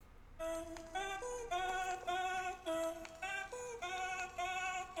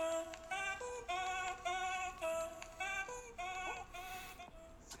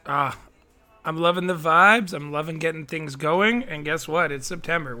I'm loving the vibes. I'm loving getting things going. And guess what? It's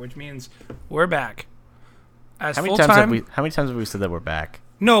September, which means we're back. As How many full times time. have we said that we're back?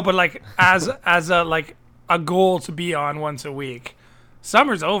 No, but like as a goal to be on once a week.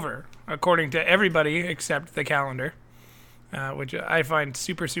 Summer's over, according to everybody except the calendar, which I find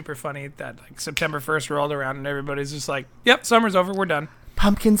super super funny. That like September 1st rolled around and everybody's just like, "Yep, summer's over. We're done."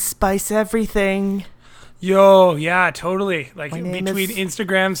 Pumpkin spice everything. Yo, yeah, totally. Like My name between is-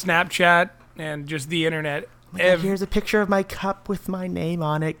 Instagram, Snapchat, and just the internet. Here's a picture of my cup with my name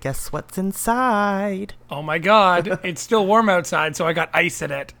on it. Guess what's inside? Oh my God, it's still warm outside, so I got ice in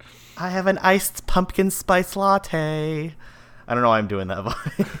it. I have an iced pumpkin spice latte. I don't know why I'm doing that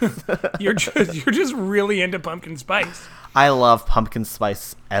voice. You're just really into pumpkin spice. I love pumpkin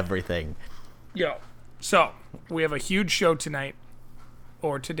spice everything. Yo, so we have a huge show tonight,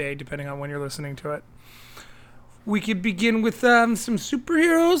 or today, depending on when you're listening to it. We could begin with some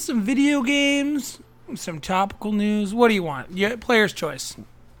superheroes, some video games, some topical news. What do you want? Yeah, player's choice.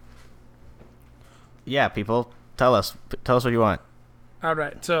 Yeah, people, tell us what you want. All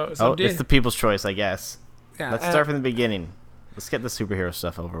right, so It's the people's choice, I guess. yeah, Let's start from the beginning. Let's get the superhero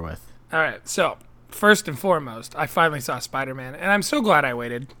stuff over with. All right, so first and foremost, I finally saw Spider-Man, and I'm so glad I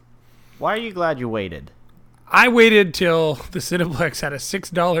waited. Why are you glad you waited? I waited till the Cineplex had a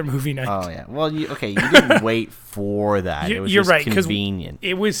 $6 movie night. Oh yeah. Well, you didn't wait for that. It was You're just right, 'cause convenient.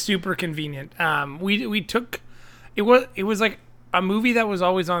 It was super convenient. We took it was like a movie that was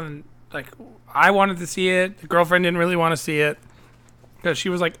always on. Like I wanted to see it. The girlfriend didn't really want to see it because she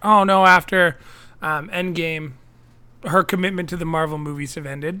was like, "Oh no!" After Endgame, her commitment to the Marvel movies have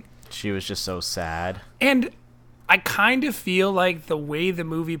ended, She was just so sad. and I kind of feel like the way the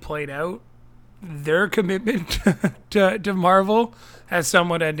movie played out, their commitment to Marvel has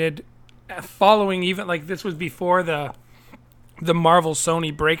somewhat ended. Following even like this was before the Marvel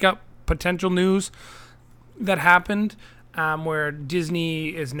Sony breakup potential news that happened, where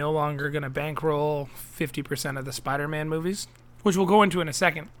Disney is no longer going to bankroll 50% of the Spider-Man movies, which we'll go into in a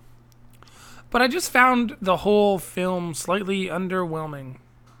second. But I just found the whole film slightly underwhelming.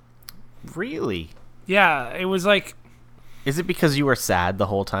 Really? Yeah, it was like, Is it because you were sad the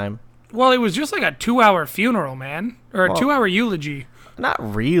whole time? well, it was just like a 2-hour funeral, man, or a Well- 2-hour eulogy. Not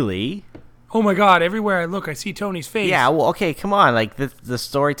really. Oh my God! Everywhere I look, I see Tony's face. Yeah. Well, okay. Come on. Like the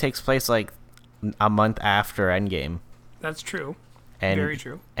story takes place like a month after Endgame, That's true. and Very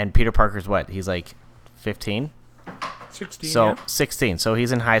true. And Peter Parker's what? He's like 15. 16. So yeah. 16. So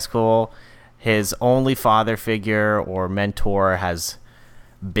he's in high school. His only father figure or mentor has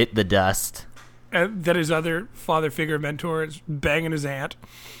bit the dust. That his other father figure mentor is banging his aunt.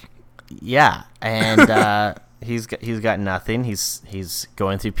 Yeah, and he's got nothing. He's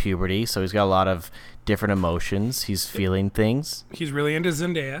going through puberty, so he's got a lot of different emotions. He's feeling things, He's really into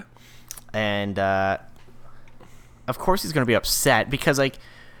Zendaya. and of course he's going to be upset because like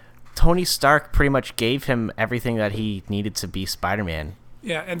Tony Stark pretty much gave him everything that he needed to be Spider-Man.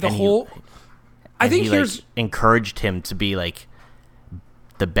 Yeah, and the And he- whole. I And think he, here's like, encouraged him to be like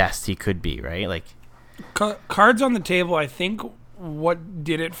the best he could be, right? Like cards on the table. I think what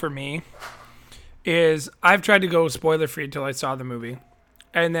did it for me is I've tried to go spoiler free until I saw the movie,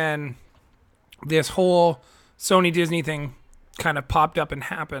 and then this whole Sony Disney thing kind of popped up and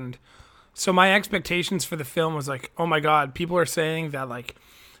happened. So my expectations for the film was like, oh my God, people are saying that like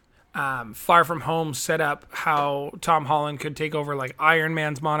Far From Home set up how Tom Holland could take over like Iron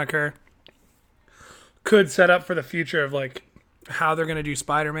Man's moniker, could set up for the future of like how they're going to do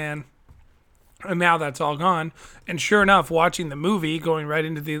Spider-Man. And now that's all gone. And sure enough, watching the movie, going right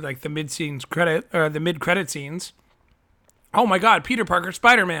into the like the mid-scenes credit or the mid-credit scenes, oh my God, Peter Parker,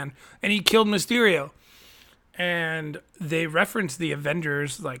 Spider-Man, and he killed Mysterio. And they reference the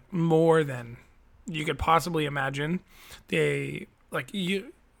Avengers like more than you could possibly imagine.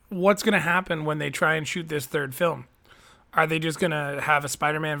 What's going to happen when they try and shoot this third film? Are they just going to have a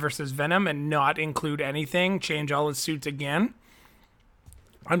Spider-Man versus Venom and not include anything, change all his suits again?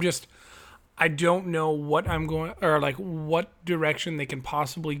 I don't know what I'm going, or like what direction they can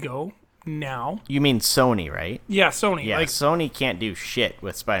possibly go now. you mean Sony, right? Yeah, Sony. Yeah, Like, Sony can't do shit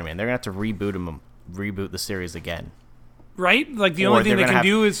with Spider-Man. They're gonna have to reboot the series again. right? Like the Or only thing they're they gonna can have-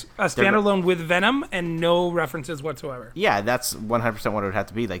 do is a they're go- standalone with Venom and no references whatsoever. Yeah, that's 100% what it would have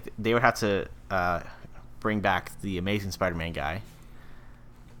to be. Like they would have to bring back the Amazing Spider-Man guy.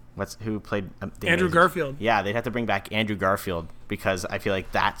 Who played the Andrew Amazing- Garfield. Yeah, they'd have to bring back Andrew Garfield because I feel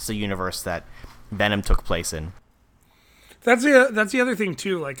like that's the universe that Venom took place in. That's the other thing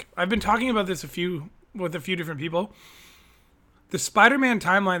too. Like I've been talking about this with a few different people. The Spider-Man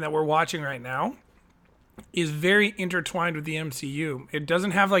timeline that we're watching right now is very intertwined with the MCU. It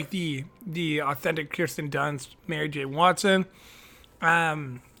doesn't have like the authentic Kirsten Dunst, Mary J. Watson.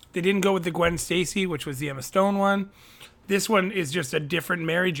 They didn't go with the Gwen Stacy, which was the Emma Stone one. This one is just a different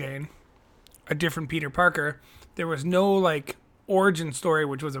Mary Jane, a different Peter Parker. There was no like origin story,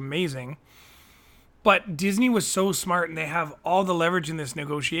 which was amazing. But Disney was so smart, and they have all the leverage in this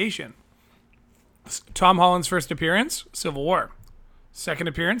negotiation. Tom Holland's first appearance, Civil War. Second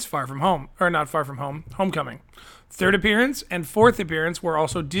appearance, Far From Home. Or not Far From Home, Homecoming. Third appearance and fourth appearance were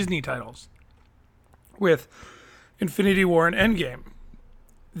also Disney titles, with Infinity War and Endgame.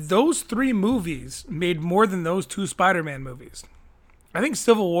 Those 3 movies made more than those 2 Spider-Man movies. I think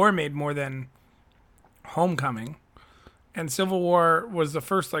Civil War made more than Homecoming. And Civil War was the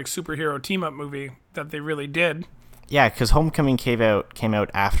first like superhero team-up movie that they really did. Yeah, because Homecoming came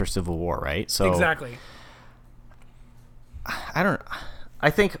out after Civil War, right? So exactly. I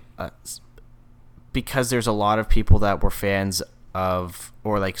think because there's a lot of people that were fans of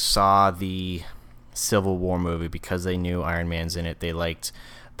or like saw the Civil War movie because they knew Iron Man's in it. They liked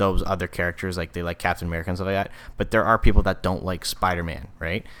those other characters, like they like Captain America and stuff like that. But there are people that don't like Spider-Man,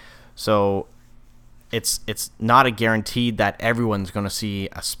 right? So it's not a guarantee that everyone's going to see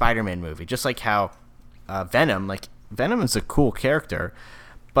a Spider-Man movie. Just like how Venom is a cool character,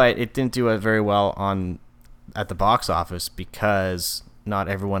 but it didn't do very well at the box office because not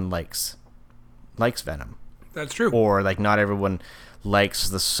everyone likes Venom. That's true. Or like not everyone likes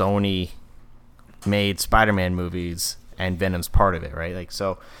the Sony made Spider-Man movies and Venom's part of it, right? Like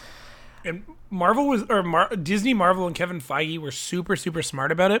so. And Disney, Marvel, and Kevin Feige were super, super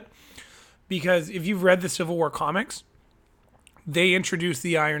smart about it, because if you've read the Civil War comics, they introduced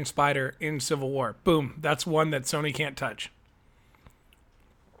the Iron Spider in Civil War. Boom, that's one that Sony can't touch.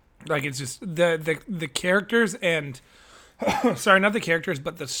 Like it's just the characters and sorry, not the characters,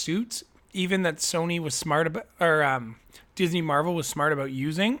 but the suits. Even that Sony was smart about, or Disney Marvel was smart about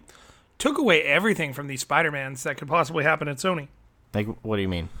using, took away everything from these Spider-Mans that could possibly happen at Sony. Like, what do you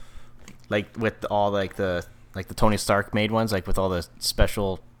mean? Like with all like the Tony Stark made ones, like with all the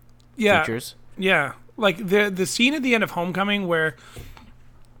special features? Yeah. Like the scene at the end of Homecoming where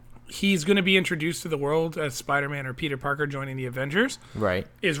he's going to be introduced to the world as Spider-Man or Peter Parker joining the Avengers, right,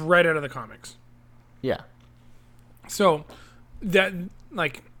 is right out of the comics. Yeah. So that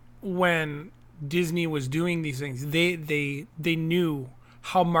like when Disney was doing these things, they knew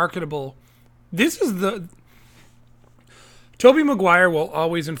how marketable this is. The Tobey Maguire will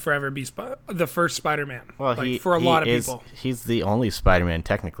always and forever be the first Spider-Man. Well, like, for a lot of people, he's the only Spider-Man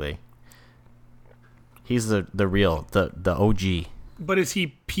technically. He's the real the OG. But is he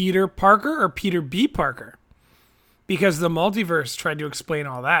Peter Parker or Peter B. Parker? Because the multiverse tried to explain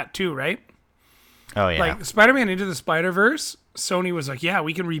all that too, right? Oh yeah. Like Spider-Man Into the Spider-Verse, Sony was like, yeah,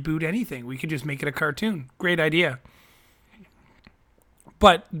 we can reboot anything. We could just make it a cartoon. Great idea.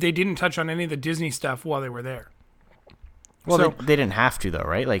 But they didn't touch on any of the Disney stuff while they were there. Well, so, they didn't have to though,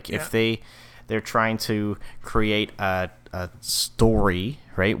 right? Like if they're trying to create a story,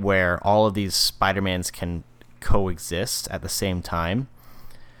 right, where all of these Spider-Mans can coexist at the same time.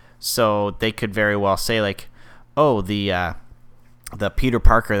 So they could very well say like, oh, the Peter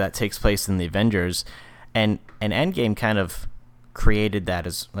Parker that takes place in the Avengers and Endgame kind of created that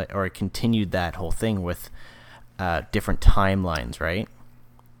as, or continued that whole thing with different timelines, right?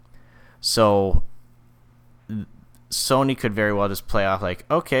 So Sony could very well just play off like,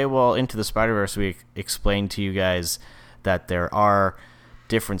 okay, well, Into the Spider-Verse, we explained to you guys that there are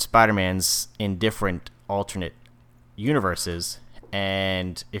different Spider-Mans in different alternate universes,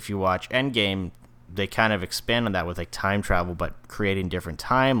 and if you watch Endgame, they kind of expand on that with like time travel, but creating different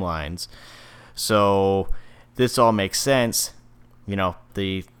timelines. So this all makes sense. You know,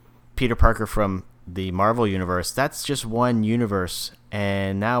 the Peter Parker from the Marvel universe, that's just one universe,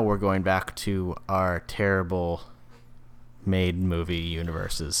 and now we're going back to our terrible made movie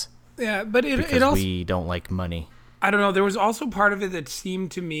universes. Yeah, but it also, we don't like money. I don't know. There was also part of it that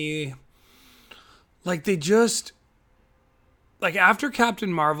seemed to me like they just, like after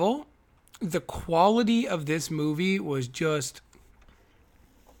Captain Marvel, the quality of this movie was just,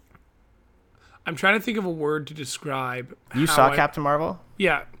 I'm trying to think of a word to describe. You saw Captain Marvel?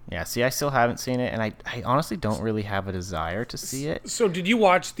 Yeah. Yeah, see, I still haven't seen it, and I honestly don't really have a desire to see it. So did you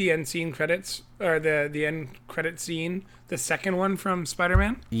watch the end scene credits, or the end credit scene, the second one from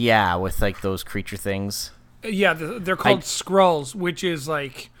Spider-Man? Yeah, with like those creature things. Yeah, they're called Skrulls, which is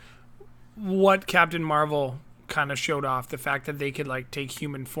like what Captain Marvel kind of showed off, the fact that they could like take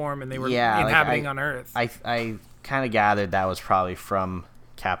human form and they were inhabiting on Earth. I kind of gathered that was probably from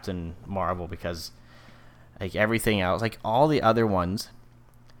Captain Marvel because like everything else, like all the other ones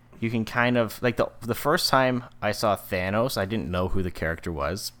you can kind of like the first time I saw Thanos, I didn't know who the character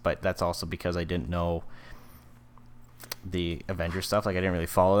was, but that's also because I didn't know the Avengers stuff. Like I didn't really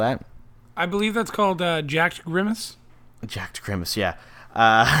follow that. I believe that's called Jacked Grimace. Jacked Grimace, yeah.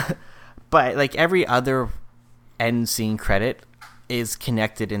 But like every other end scene credit is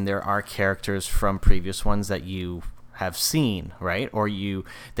connected, and there are characters from previous ones that you have seen, right? Or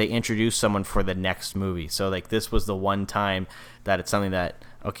they introduce someone for the next movie. So like this was the one time that it's something that,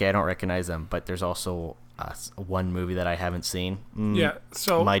 okay, I don't recognize them, but there's also one movie that I haven't seen. Yeah,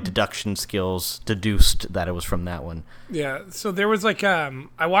 so my deduction skills deduced that it was from that one. Yeah, so there was like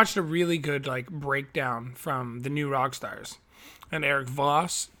I watched a really good like breakdown from the New Rockstars and Eric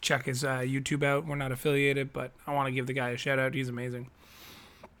Voss. Check his YouTube out. We're not affiliated, but I want to give the guy a shout out. He's amazing.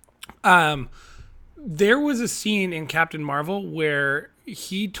 There was a scene in Captain Marvel where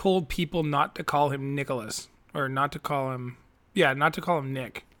he told people not to call him Nicholas, or not to call him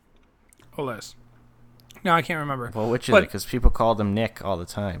Nick Oles. No, I can't remember. Well, which is it? Because people called him Nick all the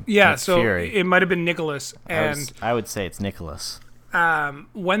time. Yeah, Nick so Fury. it might have been Nicholas. And I would say it's Nicholas.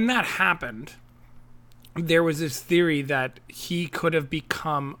 when that happened, there was this theory that he could have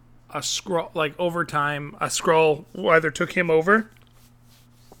become a Skrull, like over time, a Skrull either took him over,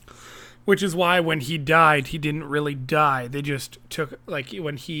 which is why when he died, he didn't really die. They just took, like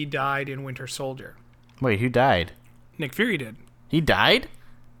when he died in Winter Soldier. Wait, who died? Nick Fury did. He died?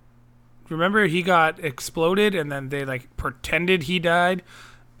 Remember, he got exploded, and then they like pretended he died,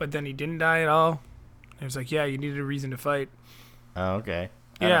 but then he didn't die at all. It was like, yeah, you needed a reason to fight. Oh, okay.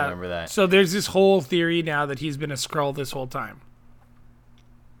 I don't remember that. So there's this whole theory now that he's been a Skrull this whole time.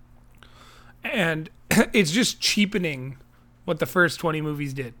 And it's just cheapening what the first 20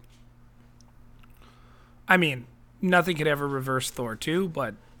 movies did. I mean, nothing could ever reverse Thor 2,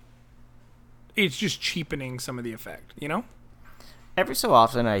 but it's just cheapening some of the effect, you know? Every so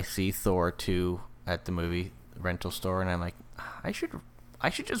often I see Thor 2 at the movie rental store, and I'm like, I should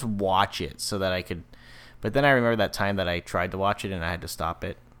just watch it so that I could. But then I remember that time that I tried to watch it and I had to stop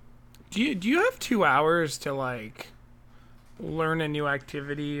it. Do you have 2 hours to like learn a new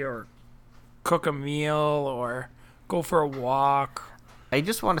activity or cook a meal or go for a walk? I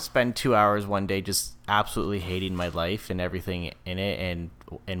just want to spend 2 hours one day just absolutely hating my life and everything in it,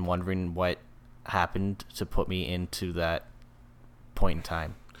 and wondering what happened to put me into that point in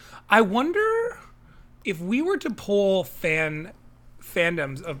time. I wonder if we were to poll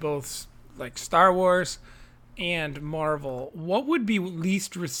fandoms of both like Star Wars and Marvel, what would be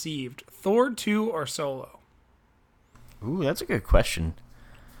least received, Thor 2 or Solo? Ooh, that's a good question.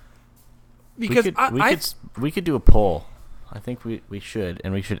 Because we could do a poll. I think we should,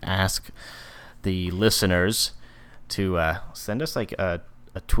 and we should ask the listeners to send us like a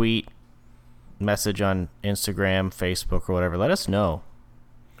tweet, message on Instagram, Facebook, or whatever. Let us know.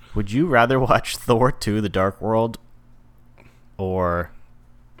 Would you rather watch Thor 2: The Dark World or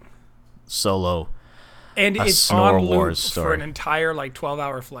Solo? And it's on loop for an entire like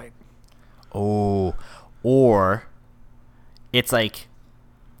 12-hour flight. Oh, or it's like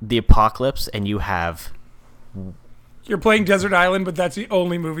the apocalypse, and you're playing Desert Island, but that's the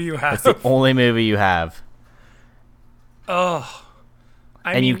only movie you have. That's the only movie you have. Oh.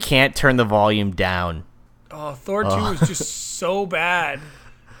 I mean, you can't turn the volume down. Oh, Thor 2 was just so bad.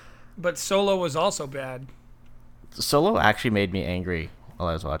 But Solo was also bad. Solo actually made me angry while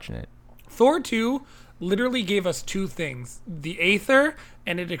I was watching it. Thor 2 literally gave us 2 things. The Aether,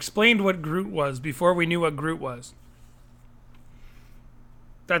 and it explained what Groot was before we knew what Groot was.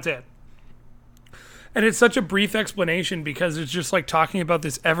 That's it. And it's such a brief explanation because it's just like talking about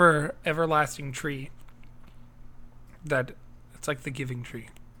this everlasting tree. That it's like the giving tree.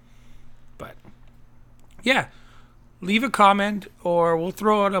 But yeah, leave a comment or we'll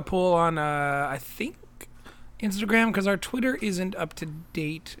throw out a poll on I think Instagram, because our Twitter isn't up to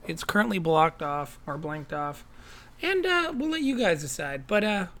date. It's currently blocked off or blanked off. And we'll let you guys decide.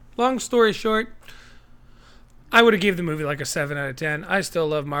 But long story short, I would have gave the movie like a 7 out of 10. I still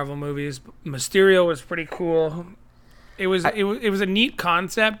love Marvel movies. Mysterio was pretty cool. It was a neat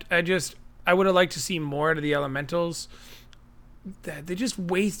concept. I would have liked to see more of the Elementals. They just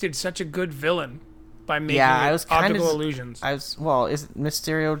wasted such a good villain by making optical illusions.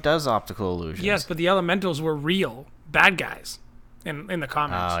 Mysterio does optical illusions. Yes, but the Elementals were real bad guys in the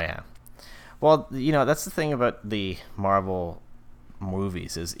comics. Oh yeah. Well, that's the thing about the Marvel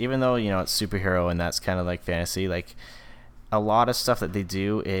movies is even though it's superhero and that's kind of like fantasy, like a lot of stuff that they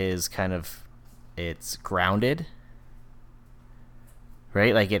do is kind of it's grounded,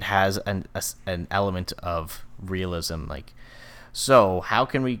 right? Like it has an element of realism, like. So how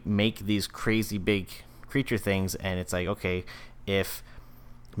can we make these crazy big creature things? And it's like, okay, if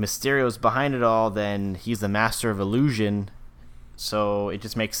Mysterio's behind it all, then he's the master of illusion. So it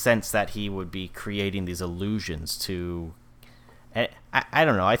just makes sense that he would be creating these illusions to... I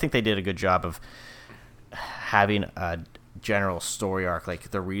don't know. I think they did a good job of having a general story arc,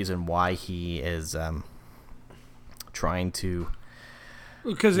 like the reason why he is trying to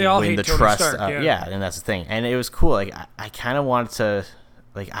because they all win hate the Tony trust. Stark. Yeah, and that's the thing. And it was cool. Like I kind of wanted to,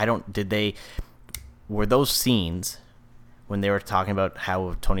 like were those scenes when they were talking about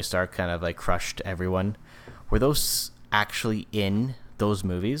how Tony Stark kind of like crushed everyone? Were those actually in those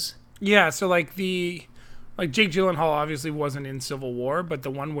movies? Yeah, so like Jake Gyllenhaal obviously wasn't in Civil War, but the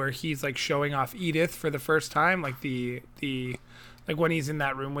one where he's like showing off Edith for the first time, like the like when he's in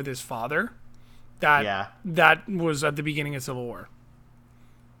that room with his father, that was at the beginning of Civil War.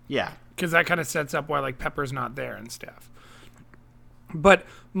 Yeah, because that kind of sets up why like Pepper's not there and stuff. But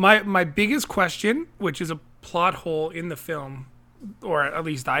my biggest question, which is a plot hole in the film, or at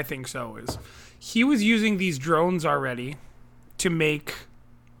least I think so, is he was using these drones already to make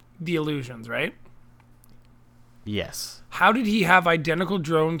the illusions, right? Yes. How did he have identical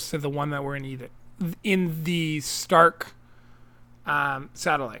drones to the one that were in Edith, in the Stark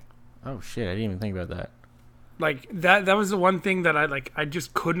satellite? Oh shit! I didn't even think about that. Like that was the one thing that I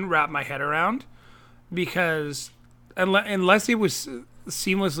just couldn't wrap my head around, because unless it was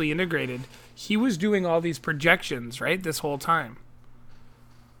seamlessly integrated, he was doing all these projections, right, this whole time.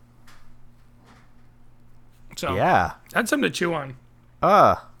 So yeah, that's something to chew on.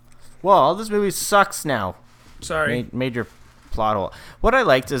 Well, this movie sucks now. Sorry. Major plot hole. What I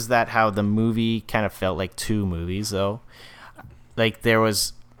liked is that how the movie kind of felt like two movies, though. Like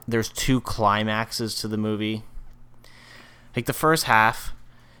there's two climaxes to the movie. Like the first half,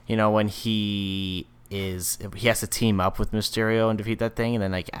 when he has to team up with Mysterio and defeat that thing, and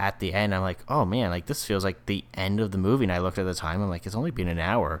then like at the end, I'm like, oh man, like this feels like the end of the movie. And I looked at the time, I'm like, it's only been an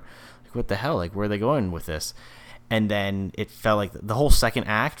hour. Like what the hell? Like where are they going with this? And then it felt like the whole second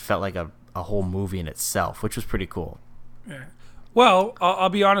act felt like a whole movie in itself, which was pretty cool. Yeah. Well, I'll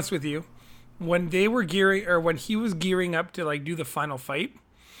be honest with you. When he was gearing up to like do the final fight,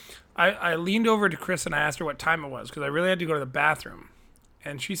 I leaned over to Chris and I asked her what time it was, because I really had to go to the bathroom,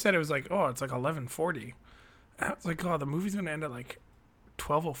 and she said it was like, oh, it's like 11:40. I was like, oh, the movie's gonna end at like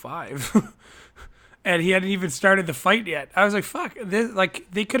 12:05, and he hadn't even started the fight yet. I was like, fuck, this, like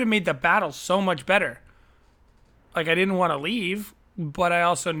they could have made the battle so much better. Like I didn't want to leave, but I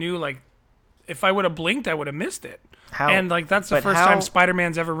also knew like if I would have blinked, I would have missed it. And like that's the first time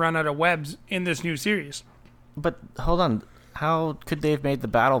Spider-Man's ever run out of webs in this new series. But hold on, how could they have made the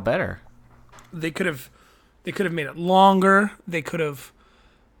battle better? They could have made it longer. They could have.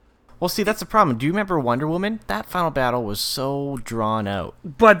 Well, see, that's the problem. Do you remember Wonder Woman? That final battle was so drawn out.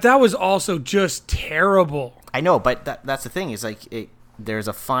 But that was also just terrible. I know, but that's the thing. Is like there's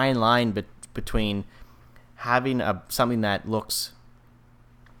a fine line between having something that looks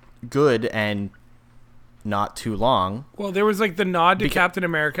good and not too long. Well, there was like the nod to Captain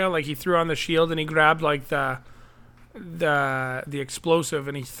America, like he threw on the shield and he grabbed like the explosive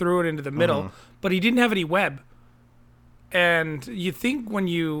and he threw it into the middle, but he didn't have any web. And you think when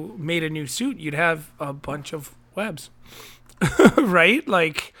you made a new suit, you'd have a bunch of webs, right?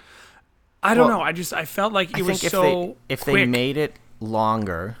 Like, I don't know. I felt like it was so if quick. They made it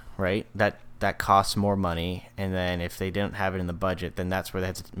longer, right? That costs more money, and then if they didn't have it in the budget, then that's where they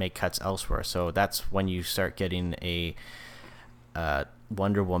had to make cuts elsewhere. So that's when you start getting a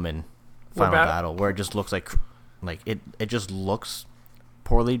Wonder Woman final battle where it just looks like it just looks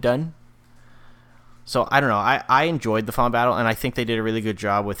poorly done. So I don't know. I enjoyed the final battle, and I think they did a really good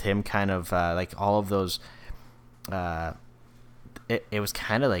job with him. Kind of like all of those. It was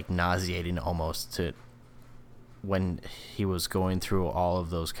kind of like nauseating almost to. When he was going through all of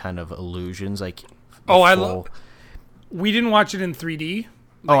those kind of illusions, like we didn't watch it in 3D.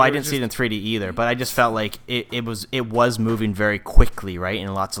 I didn't see it in 3D either, but I just felt like it was moving very quickly, right,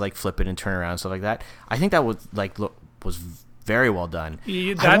 and lots of like flipping and turn around and stuff like that. I think that was was very well done.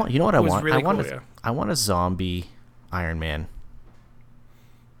 You know what I want? Really I want a zombie Iron Man.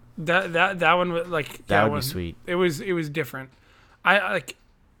 That one would be sweet. It was different.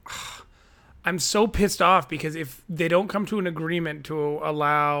 I'm so pissed off because if they don't come to an agreement to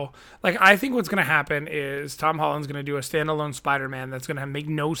allow, like, I think what's going to happen is Tom Holland's going to do a standalone Spider-Man that's going to make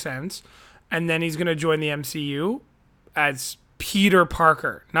no sense, and then he's going to join the MCU as Peter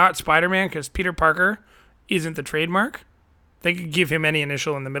Parker, not Spider-Man, because Peter Parker isn't the trademark. They could give him any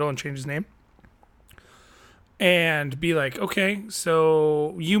initial in the middle and change his name. And be like, okay,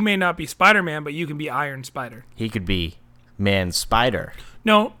 so you may not be Spider-Man, but you can be Iron Spider. He could be Man Spider.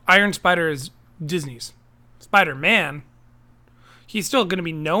 No, Iron Spider is Disney's. Spider-Man, He's still going to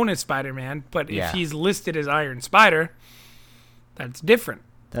be known as Spider-Man, but Yeah. if he's listed as Iron Spider, that's different.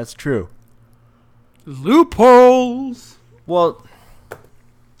 That's true. Loopholes. Well,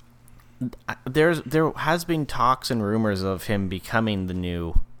 there has been talks and rumors of him becoming the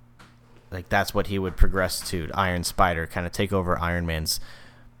new, like that's what he would progress to, Iron Spider, kind of take over Iron Man's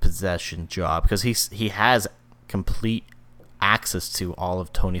possession job, because he has complete access to all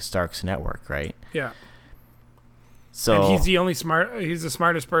of Tony Stark's network, right? Yeah. So And he's the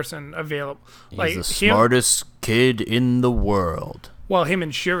smartest person available. he's the smartest kid in the world. Well, him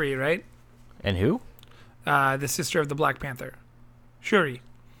and Shuri, right? And who? The sister of the Black Panther. Shuri.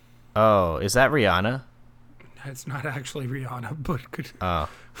 Oh, is that Rihanna? It's not actually Rihanna, but good. Oh.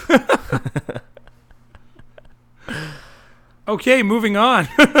 Okay, moving on.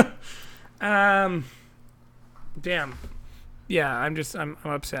 Damn. Yeah, I'm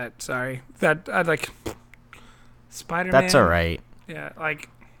upset. Sorry. That I'd like Spider-Man. That's all right. Yeah, like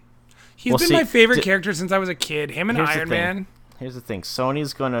he's Well, been see, my favorite character since I was a kid. Him and Here's the Iron thing. Man. Here's the thing.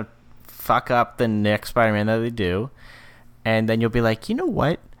 Sony's going to fuck up the next Spider-Man that they do, and then you'll be like, you know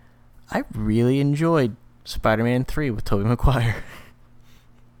what? I really enjoyed Spider-Man 3 with Tobey Maguire.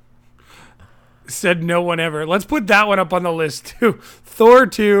 Said no one ever. Let's put that one up on the list too. Thor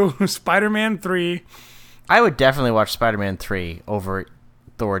 2, Spider-Man 3. I would definitely watch Spider-Man 3 over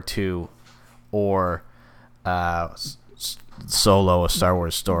Thor 2 or Solo, a Star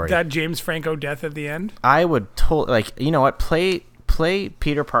Wars story. That James Franco death at the end. I would totally, like, you know what? Play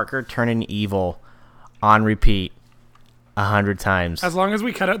Peter Parker turning evil on repeat 100 times. As long as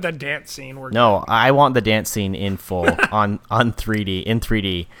we cut out that dance scene. No, I want the dance scene in full on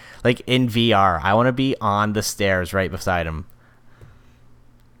 3D, like in VR. I want to be on the stairs right beside him.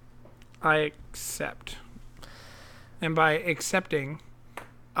 I accept. And by accepting,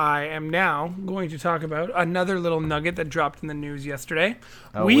 I am now going to talk about another little nugget that dropped in the news yesterday.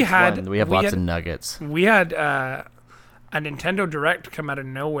 Oh, which one? We have lots of nuggets. We had a Nintendo Direct come out of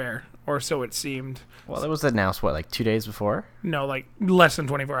nowhere, or so it seemed. Well, it was announced, what, like 2 days before? No, like less than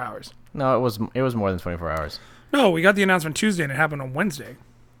 24 hours. No, it was more than 24 hours. No, we got the announcement Tuesday and it happened on Wednesday.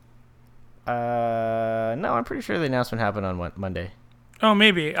 No, I'm pretty sure the announcement happened on Monday. Oh,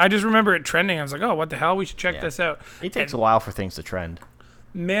 maybe. I just remember it trending. I was like, oh, what the hell? We should check this out. It takes a while for things to trend.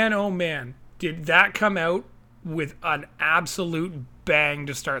 Man, oh man, did that come out with an absolute bang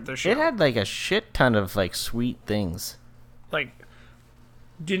to start the show. It had like a shit ton of like sweet things. Like,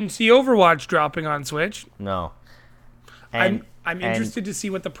 didn't see Overwatch dropping on Switch. No. I'm interested to see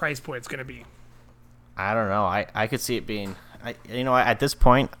what the price point's going to be. I don't know. I could see it being, at this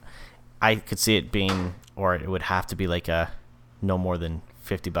point, I could see it being, or it would have to be like no more than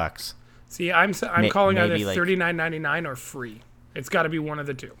 $50. See, I'm calling either maybe like $39.99 or free. It's got to be one of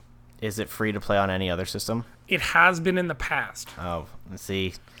the two. Is it free to play on any other system? It has been in the past. Oh, let's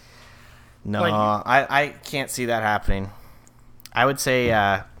see. No, Like- I can't see that happening. I would say,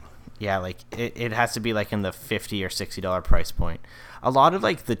 like it has to be like in the $50 or $60 price point. A lot of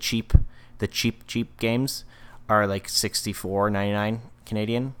like the cheap games are like $64.99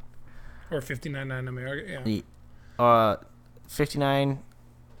 Canadian. Or $59.99 American. Yeah. 59.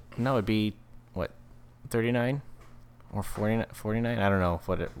 No, it'd be what, 39 or 49. I don't know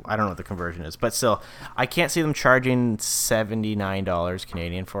I don't know what the conversion is, but still, I can't see them charging $79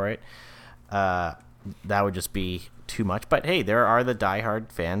 Canadian for it. That would just be too much. But hey, there are the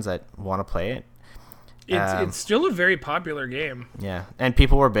diehard fans that want to play it. It's still a very popular game. Yeah, and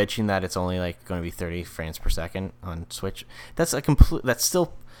people were bitching that it's only like going to be 30 frames per second on Switch. That's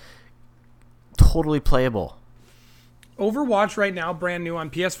still totally playable. Overwatch right now, brand new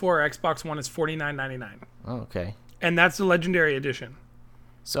on PS4 or Xbox One, is $49.99. Oh, okay. And that's the Legendary Edition.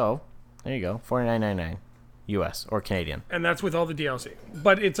 So, there you go. $49.99 US or Canadian. And that's with all the DLC.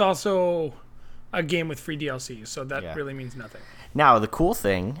 But it's also a game with free DLC, so that really means nothing. Now, the cool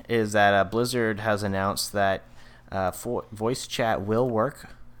thing is that Blizzard has announced that voice chat will work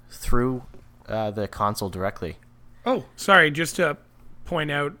through the console directly. Oh, sorry, just to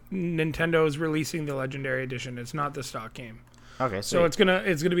point out, Nintendo is releasing the Legendary Edition. It's not the stock game. Okay, So it's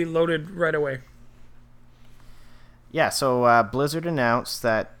gonna be loaded right away. Yeah, so Blizzard announced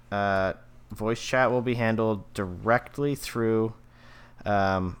that voice chat will be handled directly through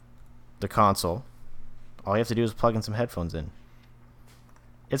the console. All you have to do is plug in some headphones in.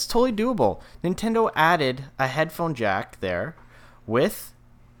 It's totally doable. Nintendo added a headphone jack there with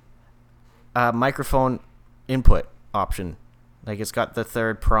a microphone input option. Like, it's got the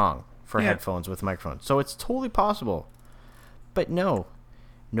third prong for headphones with microphone. So it's totally possible. But no,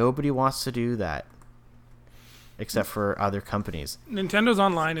 nobody wants to do that. Except for other companies. Nintendo's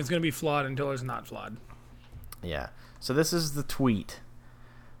online is going to be flawed until it's not flawed. Yeah. So this is the tweet.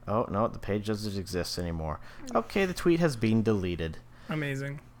 Oh, no, the page doesn't exist anymore. Okay, the tweet has been deleted.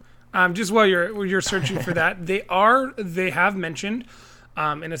 Amazing. Just while you're searching for that, they have mentioned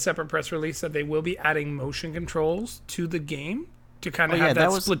in a separate press release that they will be adding motion controls to the game to kind of have that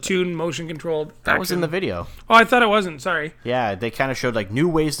Splatoon motion controlled. That was in the video. Oh, I thought it wasn't. Sorry. Yeah, they kind of showed like new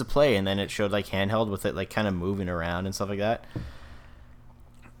ways to play, and then it showed like handheld with it like kind of moving around and stuff like that.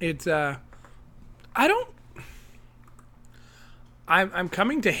 It's I'm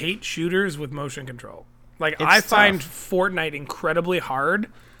coming to hate shooters with motion control. Like It's I find tough. Fortnite incredibly hard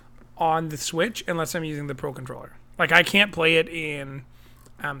on the Switch unless I'm using the Pro controller. Like I can't play it in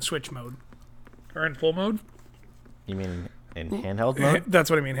Switch mode or in full mode. You mean in handheld mode? That's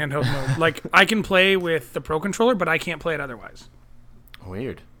what I mean, handheld mode. Like I can play with the Pro controller, but I can't play it otherwise.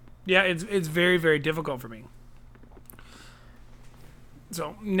 Weird. Yeah, it's very, very difficult for me.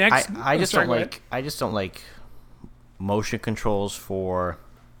 So next, I just sorry, don't go ahead. like. I just don't like motion controls for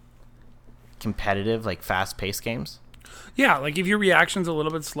competitive, like fast-paced games. Yeah, like if your reaction's a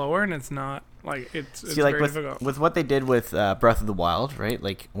little bit slower and it's not like it's See, like very with difficult. with what they did with Breath of the Wild, right?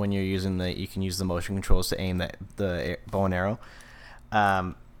 Like when you're using you can use the motion controls to aim the bow and arrow.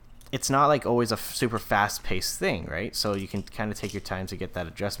 It's not like always a super fast-paced thing, right? So you can kind of take your time to get that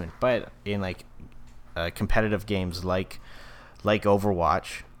adjustment. But in like competitive games like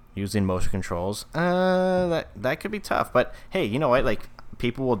Overwatch, using motion controls, that could be tough. But hey, you know what? Like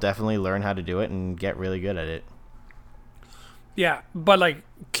people will definitely learn how to do it and get really good at it. Yeah, but like,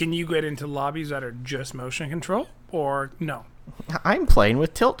 can you get into lobbies that are just motion control or no? I'm playing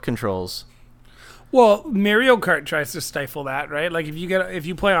with tilt controls. Well, Mario Kart tries to stifle that, right? Like if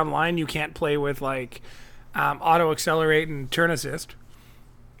you play online, you can't play with like auto accelerate and turn assist.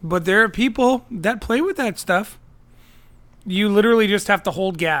 But there are people that play with that stuff. You literally just have to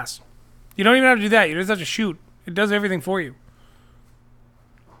hold gas. You don't even have to do that. You just have to shoot. It does everything for you.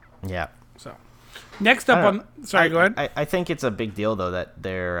 Yeah. So, next up on... Sorry, go ahead. I think it's a big deal, though, that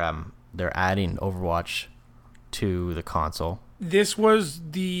they're adding Overwatch to the console. This was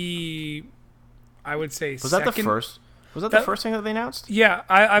the... I would say Was second... that the first? Was that the first thing that they announced? Yeah,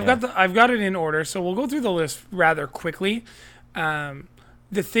 I've got it in order, so we'll go through the list rather quickly. The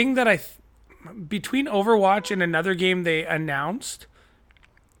thing that between Overwatch and another game they announced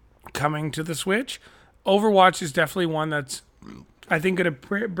coming to the Switch, Overwatch is definitely one that's, I think, going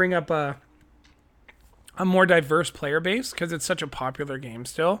to bring up a more diverse player base because it's such a popular game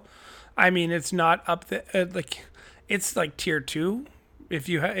still. I mean, it's not up the like, it's like tier 2. If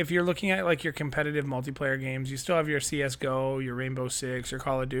you're looking at like your competitive multiplayer games, you still have your CS:GO, your Rainbow Six, your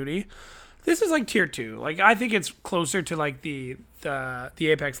Call of Duty. This is like tier 2. Like I think it's closer to like the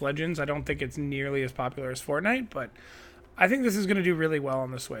Apex Legends. I don't think it's nearly as popular as Fortnite, but I think this is going to do really well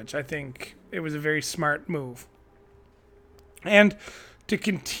on the Switch. I think it was a very smart move. And to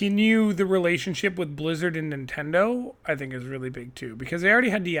continue the relationship with Blizzard and Nintendo, I think is really big too, because they already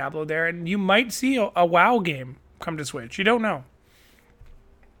had Diablo there, and you might see a WoW game come to Switch. You don't know.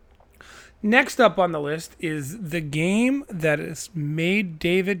 Next up on the list is the game that has made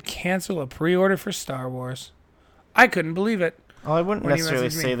David cancel a pre-order for Star Wars. I couldn't believe it. Oh, I wouldn't when he necessarily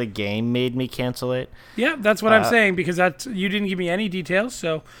messaged me. say the game made me cancel it. Yeah, that's what I'm saying, because you didn't give me any details.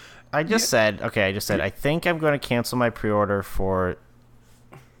 So I just said I think I'm going to cancel my pre-order for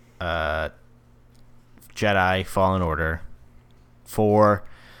Jedi Fallen Order for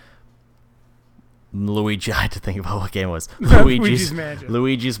Luigi. I had to think about what game it was.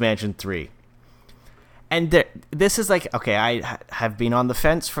 Luigi's Mansion 3. And this is like, okay, I have been on the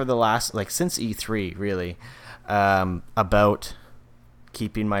fence for the last, like, since E3, really, about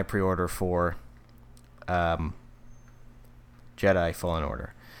keeping my pre-order for Jedi Fallen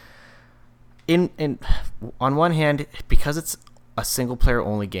Order. On one hand, because it's a single-player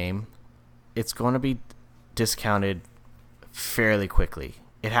only game, it's going to be discounted fairly quickly.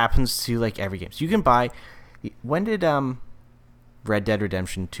 It happens to like every game. So you can buy. When did Red Dead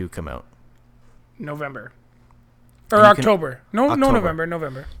Redemption 2 come out? November or October. No, October.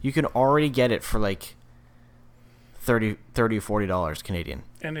 November. You can already get it for like $30 or $40 Canadian.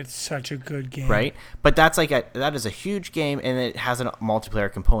 And it's such a good game, right? But that's like that is a huge game, and it has a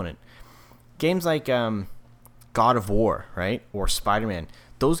multiplayer component. Games like God of War, right, or Spider-Man.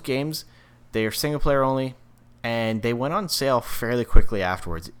 Those games, they are single player only. And they went on sale fairly quickly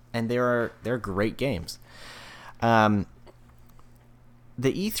afterwards, and they're great games. The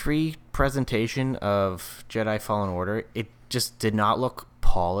E3 presentation of Jedi Fallen Order, it just did not look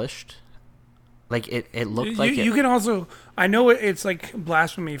polished. Like it looked like you can also. I know it's like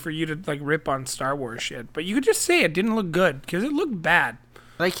blasphemy for you to like rip on Star Wars shit, but you could just say it didn't look good because it looked bad.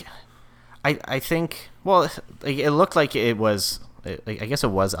 Like I think, well, it looked like it was, I guess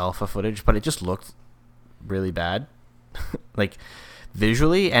it was alpha footage, but it just looked really bad, like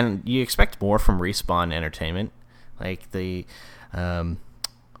visually, and you expect more from Respawn Entertainment, like the,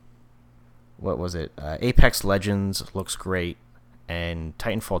 what was it? Apex Legends looks great, and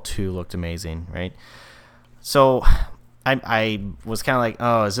Titanfall 2 looked amazing, right? So I was kind of like,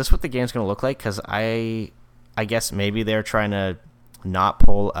 oh, is this what the game's going to look like? Because I guess maybe they're trying to not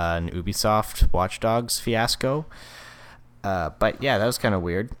pull an Ubisoft Watch Dogs fiasco. But yeah, that was kind of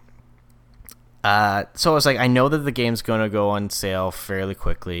weird. So I was like, I know that the game's going to go on sale fairly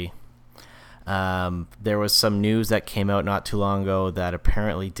quickly. There was some news that came out not too long ago that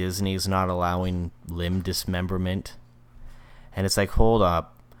apparently Disney's not allowing limb dismemberment. And it's like, hold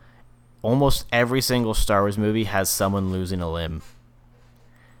up. Almost every single Star Wars movie has someone losing a limb.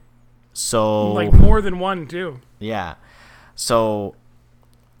 So like more than one too. Yeah. So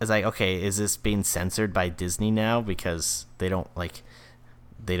it's like, okay, is this being censored by Disney now because they don't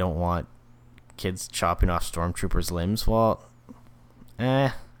want kids chopping off stormtroopers' limbs? Well,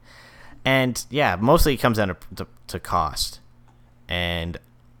 and yeah, mostly it comes down to cost. And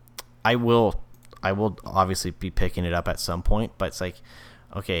I will obviously be picking it up at some point, but it's like,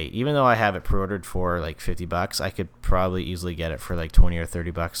 okay, even though I have it pre-ordered for like $50, I could probably easily get it for like $20 or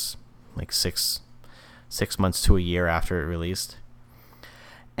 $30, like six months to a year after it released.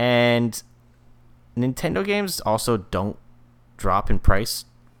 And Nintendo games also don't drop in price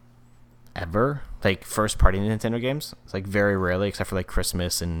ever, like first party Nintendo games. It's like very rarely, except for like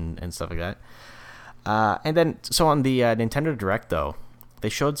Christmas and stuff like that. And then so on the Nintendo Direct though, they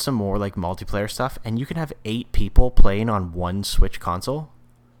showed some more like multiplayer stuff, and you can have 8 people playing on one Switch console,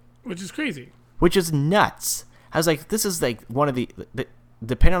 which is crazy, which is nuts. I was like, this is like one of the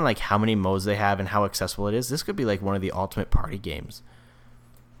depending on like how many modes they have and how accessible it is, this could be like one of the ultimate party games.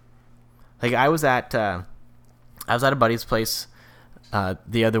 Like I was at a buddy's place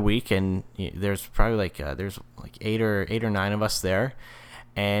the other week, and there's probably like there's like eight or 9 of us there,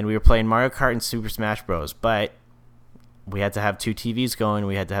 and we were playing Mario Kart and Super Smash Bros. But we had to have 2 TVs going,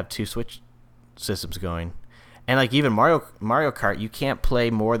 we had to have 2 Switch systems going, and like even Mario Kart, you can't play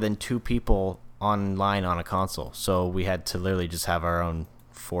more than 2 people online on a console, so we had to literally just have our own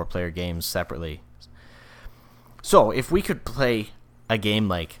 4-player games separately. So if we could play a game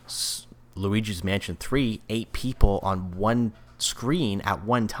like Luigi's Mansion 3, 8 people on one screen at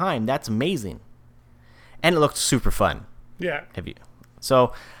one time, that's amazing, and it looked super fun. Yeah. Have you?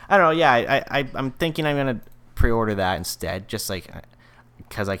 So I don't know. Yeah, I'm thinking I'm gonna pre-order that instead, just like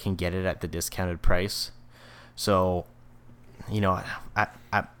because I can get it at the discounted price. So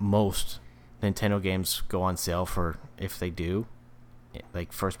at most Nintendo games go on sale for, if they do,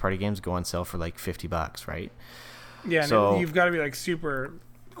 like first party games go on sale for like $50, right? Yeah, so you've got to be like super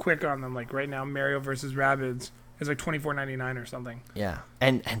quick on them. Like right now, Mario vs. Rabbids is like $24.99 or something. Yeah,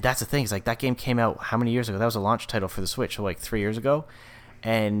 and that's the thing. Is like that game came out how many years ago? That was a launch title for the Switch, so like 3 years ago,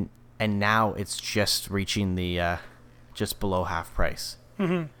 and now it's just reaching the just below half price.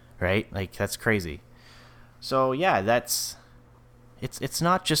 Mm-hmm. Right? Like that's crazy. So yeah, that's it's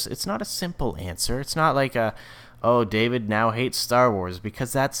not a simple answer. It's not like David now hates Star Wars,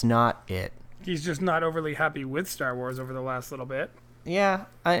 because that's not it. He's just not overly happy with Star Wars over the last little bit. Yeah,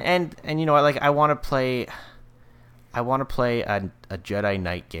 and you know what? Like I want to play a Jedi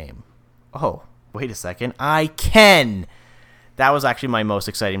Knight game. Oh, wait a second, I can. That was actually my most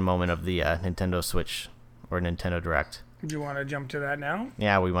exciting moment of the Nintendo Switch or Nintendo Direct. Do you want to jump to that now?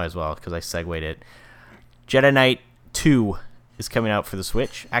 Yeah, we might as well, because I segued it. Jedi Knight 2 is coming out for the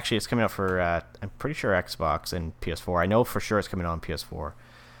Switch. Actually, it's coming out for, I'm pretty sure, Xbox and PS4. I know for sure it's coming out on PS4.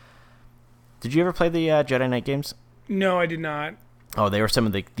 Did you ever play the Jedi Knight games? No, I did not. Oh, they were some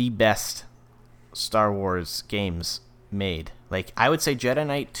of the best Star Wars games made. Like, I would say Jedi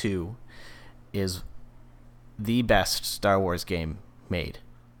Knight 2 is the best Star Wars game made.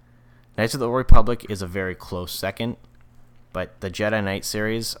 Knights of the Old Republic is a very close second, but the Jedi Knight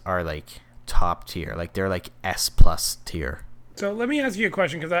series are like top tier. Like they're like S+ tier. So let me ask you a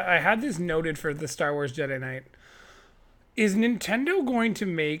question, because I had this noted for the Star Wars Jedi Knight. Is Nintendo going to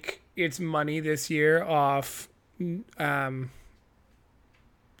make its money this year off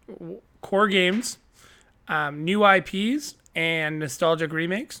core games, new IPs, and nostalgic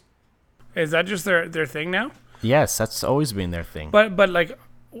remakes? Is that just their thing now? Yes, that's always been their thing. But like,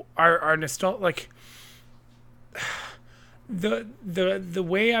 are nostalgia, like the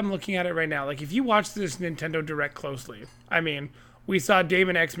way I'm looking at it right now, like if you watch this Nintendo Direct closely, I mean, we saw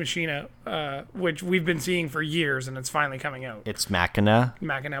Daemon X Machina, which we've been seeing for years, and it's finally coming out. It's Machina,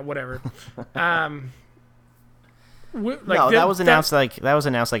 whatever. No, that was announced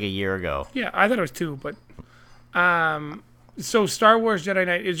like a year ago. Yeah, I thought it was 2, but so Star Wars Jedi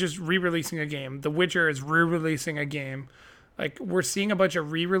Knight is just re-releasing a game. The Witcher is re-releasing a game. Like, we're seeing a bunch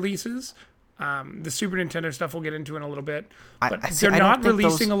of re-releases. The Super Nintendo stuff we'll get into in a little bit. But they're not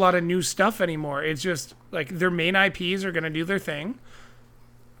releasing a lot of new stuff anymore. It's just, like, their main IPs are going to do their thing.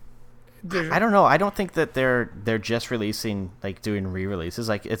 I don't know. I don't think that they're just releasing, like, doing re-releases.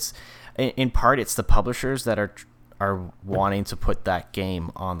 Like, it's in part it's the publishers that are wanting to put that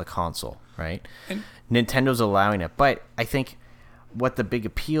game on the console, right? And Nintendo's allowing it. But I think what the big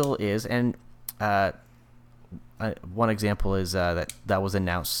appeal is, and one example is that was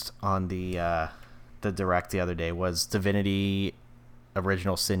announced on the Direct the other day, was Divinity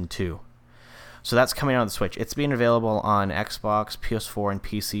Original Sin 2. So that's coming out on the Switch. It's been available on Xbox, PS4, and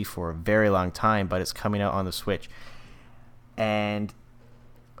PC for a very long time, but it's coming out on the Switch. And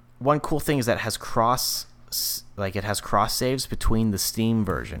one cool thing is that it has cross saves between the Steam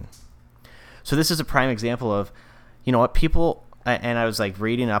version. So this is a prime example of, you know what, people, and I was like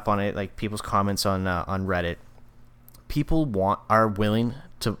reading up on it, like people's comments on Reddit. People are willing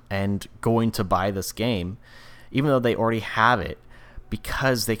to and going to buy this game, even though they already have it,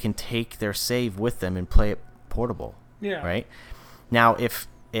 because they can take their save with them and play it portable. Yeah. Right? Now, if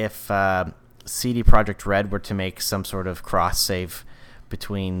CD Projekt Red were to make some sort of cross save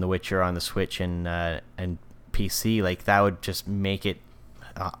between The Witcher on the Switch and PC, like, that would just make it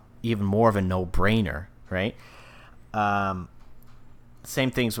even more of a no-brainer, right?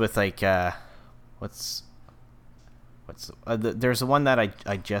 Same things with, like, there's the one that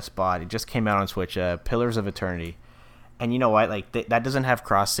I just bought. It just came out on Switch, Pillars of Eternity. And you know what? Like, that doesn't have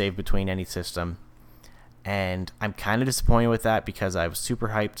cross-save between any system. And I'm kind of disappointed with that because I was super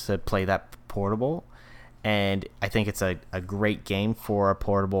hyped to play that portable. And I think it's a great game for a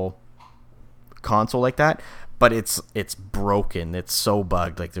portable console like that. But it's broken. It's so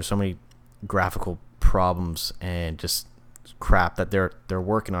bugged. Like, there's so many graphical problems and just crap that they're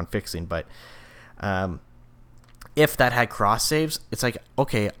working on fixing. But if that had cross-saves, it's like,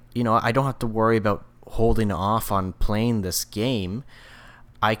 okay, you know, I don't have to worry about holding off on playing this game.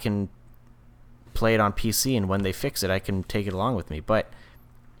 I can play it on PC, and when they fix it, I can take it along with me. But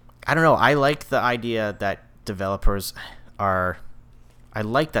I don't know. I like the idea that developers I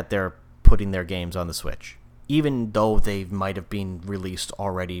like that they're putting their games on the Switch, even though they might have been released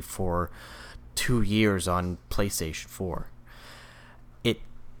already for 2 years on PlayStation 4.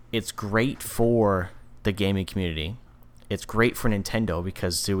 It's great for the gaming community. It's great for Nintendo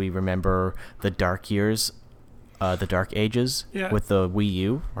because do we remember the dark years, the dark ages with the Wii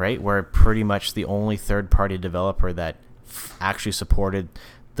U, right? Where pretty much the only third-party developer that actually supported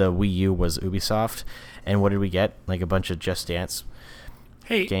the Wii U was Ubisoft. And what did we get? Like a bunch of Just Dance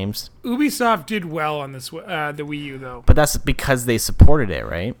games. Ubisoft did well on the Wii U, though. But that's because they supported it,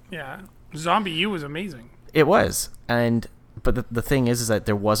 right? Yeah. Zombie U was amazing. It was. But the thing is that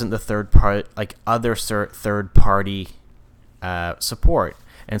there wasn't the other third-party support,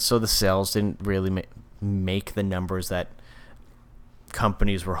 and so the sales didn't really make the numbers that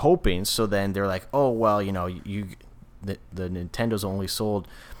companies were hoping. So then they're like, oh well, you know, the Nintendo's only sold,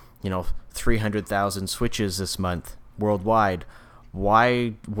 you know, 300,000 Switches this month worldwide.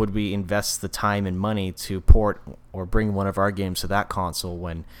 Why would we invest the time and money to port or bring one of our games to that console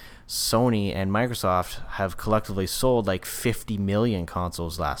when Sony and Microsoft have collectively sold like 50 million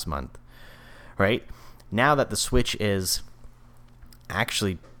consoles last month, right? Now that the Switch is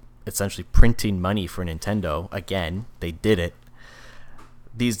actually essentially printing money for Nintendo again, they did it.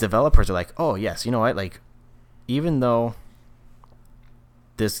 These developers are like, oh yes, you know what? Like, even though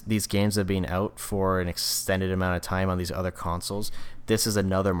these games have been out for an extended amount of time on these other consoles, this is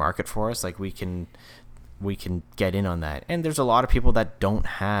another market for us. Like, we can get in on that. And there's a lot of people that don't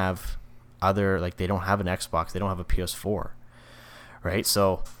have they don't have an Xbox, they don't have a PS4, right?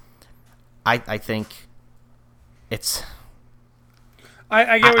 So I think it's I get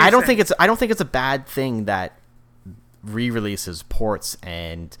what you're saying. I don't think it's a bad thing that re-releases, ports,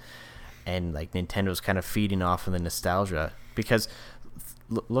 and like Nintendo's kind of feeding off of the nostalgia, because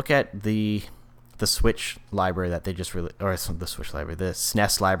look at the Switch library that they just released, or the Switch library, the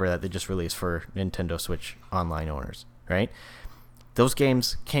SNES library that they just released for Nintendo Switch Online owners, right? Those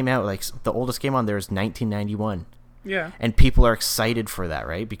games came out, like, the oldest game on there is 1991. Yeah. And people are excited for that,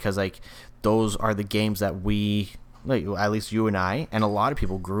 right? Because, like, those are the games that we, like, at least you and I, and a lot of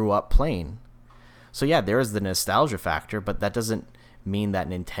people grew up playing. So, yeah, there is the nostalgia factor, but that doesn't mean that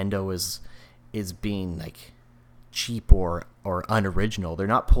Nintendo is being, like, cheap or unoriginal. They're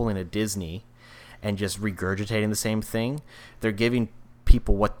not pulling a Disney and just regurgitating the same thing. They're giving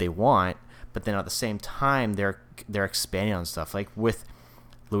people what they want, but then at the same time they're expanding on stuff, like with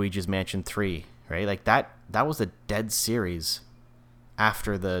Luigi's Mansion 3, right? Like that was a dead series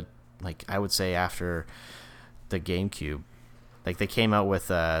after I would say after the GameCube. Like they came out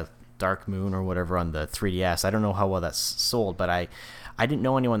with Dark Moon or whatever on the 3DS. I don't know how well that's sold, but I didn't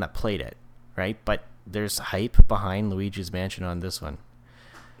know anyone that played it, right? But there's hype behind Luigi's Mansion on this one.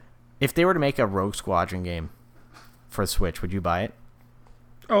 If they were to make a Rogue Squadron game for Switch, would you buy it?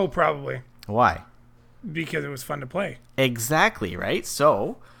 Oh, probably. Why? Because it was fun to play. Exactly, right?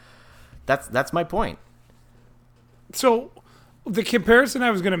 So that's my point. So the comparison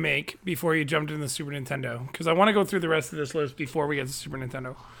I was going to make before you jumped into the Super Nintendo, because I want to go through the rest of this list before we get to Super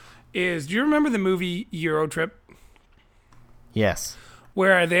Nintendo, is do you remember the movie Euro Trip? Yes.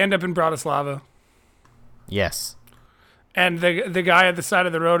 Where they end up in Bratislava? Yes. And the guy at the side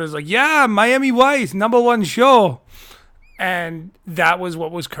of the road is like, yeah, Miami Vice, #1 show. And that was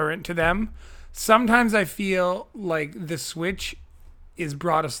what was current to them. Sometimes I feel like the Switch is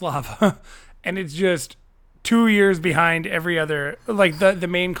Bratislava. And it's just 2 years behind every other, like the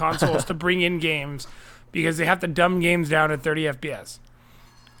main consoles to bring in games because they have to dumb games down at 30 FPS.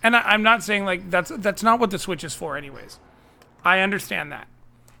 And I'm not saying like that's not what the Switch is for anyways. I understand that.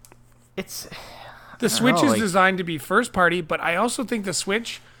 The Switch is designed to be first party, but I also think the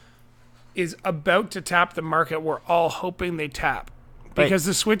Switch is about to tap the market we're all hoping they tap. Because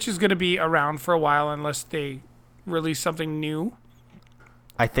the Switch is going to be around for a while unless they release something new.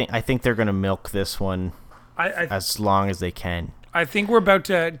 I think they're going to milk this one as long as they can. I think we're about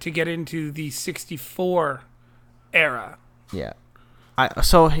to get into the 64 era. Yeah.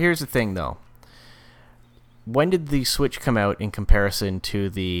 So here's the thing, though. When did the Switch come out in comparison to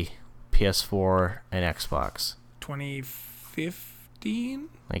the PS4 and Xbox? 2015?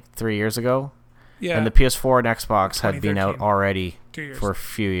 Like 3 years ago? Yeah. And the PS4 and Xbox had been out already 2 years. for a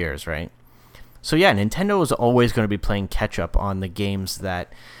few years, right? So yeah, Nintendo is always going to be playing catch up on the games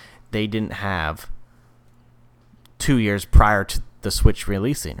that they didn't have 2 years prior to the Switch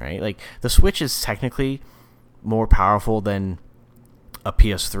releasing, right? Like the Switch is technically more powerful than a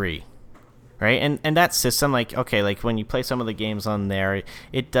PS3, right? And that system, like, okay, like when you play some of the games on there,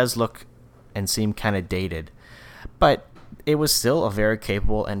 it does look and seem kind of dated, but it was still a very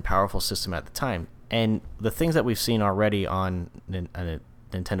capable and powerful system at the time. And the things that we've seen already on a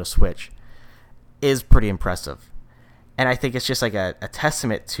Nintendo Switch is pretty impressive. And I think it's just like a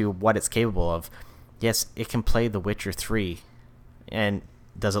testament to what it's capable of. Yes, it can play The Witcher 3. And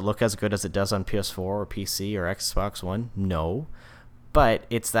does it look as good as it does on PS4 or PC or Xbox One? No. But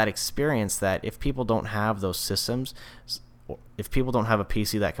it's that experience that if people don't have those systems, if people don't have a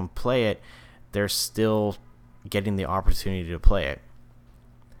PC that can play it, they're still getting the opportunity to play it.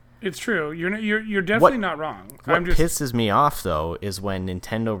 It's true. You're definitely not wrong. What pisses me off, though, is when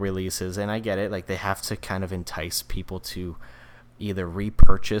Nintendo releases, and I get it, like they have to kind of entice people to either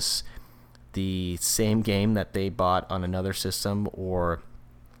repurchase the same game that they bought on another system, or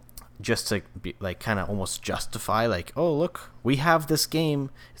just to be like kind of almost justify, like, oh look, we have this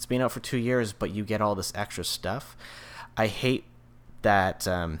game, it's been out for 2 years, but you get all this extra stuff. I hate that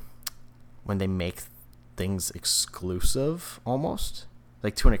when they make things exclusive, almost,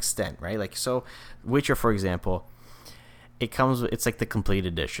 like to an extent, right? Like, so Witcher, for example, it's like the complete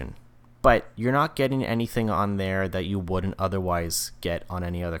edition, but you're not getting anything on there that you wouldn't otherwise get on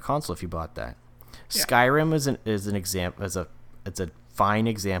any other console if you bought that. Yeah. Skyrim is an example, it's a fine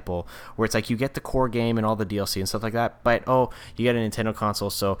example where it's like you get the core game and all the DLC and stuff like that, but you get a Nintendo console,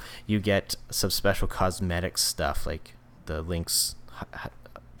 so you get some special cosmetic stuff like the Link's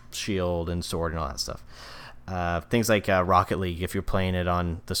shield and sword and all that stuff. Things like Rocket League, if you're playing it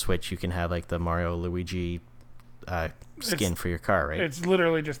on the Switch, you can have like the Mario Luigi skin for your car, right? It's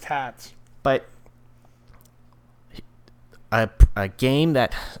literally just hats. But a game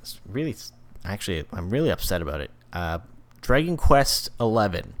that really, actually, I'm really upset about it. Dragon Quest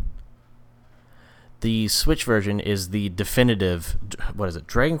XI. The Switch version is the definitive. What is it?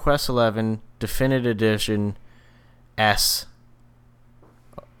 Dragon Quest XI Definitive Edition S,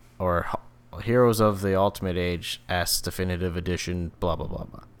 or Heroes of the Ultimate Age S Definitive Edition. Blah blah blah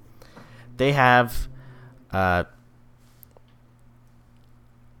blah. They have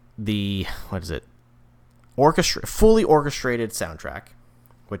the fully orchestrated soundtrack,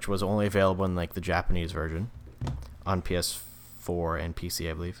 which was only available in like the Japanese version on PS4 and PC,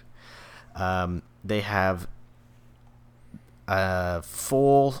 I believe. They have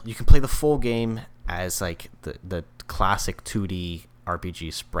you can play the full game as like the classic 2D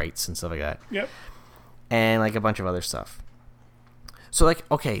RPG sprites and stuff like that. Yep. And like a bunch of other stuff. So like,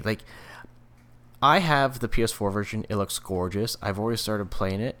 okay, like I have the PS4 version. It looks gorgeous. I've already started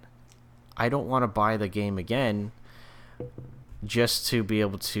playing it. I don't want to buy the game again just to be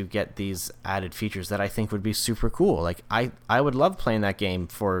able to get these added features that I think would be super cool. Like I would love playing that game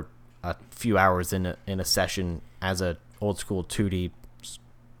for a few hours in a session as a old school 2D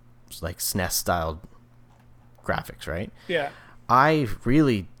like SNES style graphics, right? Yeah. I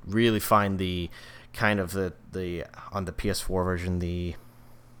really find the kind of the on the PS4 version, the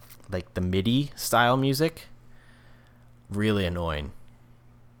like the MIDI style music really annoying.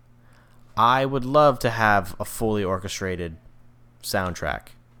 I would love to have a fully orchestrated soundtrack.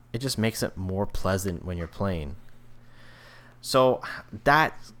 It just makes it more pleasant when you're playing. So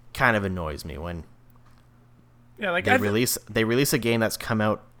that kind of annoys me when like they release a game that's come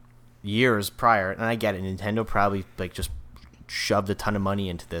out years prior, and I get it, Nintendo probably like just shoved a ton of money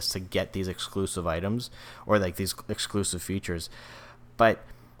into this to get these exclusive items or like these exclusive features, but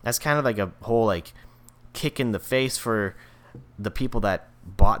that's kind of like a whole like kick in the face for the people that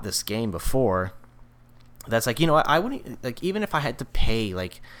bought this game before. That's like, you know what, I wouldn't, like, even if I had to pay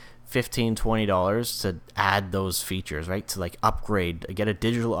like $15-$20 to add those features, right, to like upgrade, get a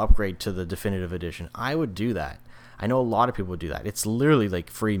digital upgrade to the definitive edition, I would do that. I know a lot of people would do that. It's literally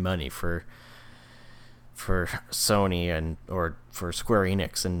like free money for Sony and or for Square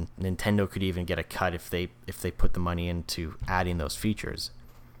Enix, and Nintendo could even get a cut if they put the money into adding those features.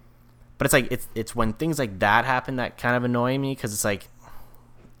 But it's like it's when things like that happen that kind of annoy me, because it's like,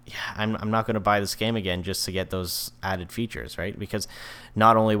 yeah, I'm not going to buy this game again just to get those added features, right? Because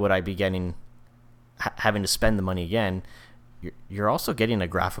not only would I be having to spend the money again, you're also getting a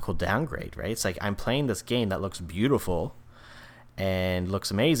graphical downgrade, right? It's like I'm playing this game that looks beautiful and looks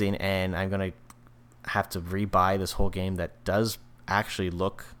amazing, and I'm going to have to rebuy this whole game that does actually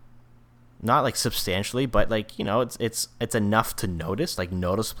look not like substantially, but like, you know, it's enough to notice, like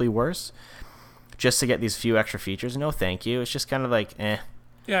noticeably worse, just to get these few extra features. No, thank you. It's just kind of like, eh.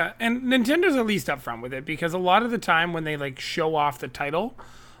 Yeah, and Nintendo's at least upfront with it, because a lot of the time when they like show off the title,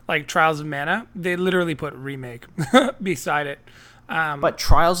 like Trials of Mana, they literally put remake beside it. But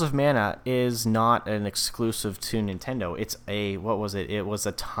Trials of Mana is not an exclusive to Nintendo. It's what was it? It was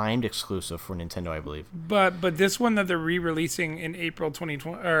a timed exclusive for Nintendo, I believe. But this one that they're re-releasing in April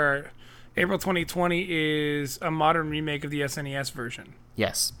 2020 is a modern remake of the SNES version.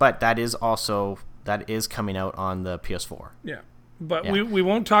 Yes, but that is coming out on the PS4. Yeah. But yeah, we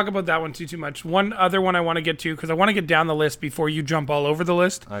won't talk about that one too much. One other one I want to get to, because I want to get down the list before you jump all over the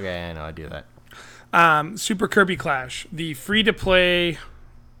list. Okay, I know, I do that. Super Kirby Clash, the free-to-play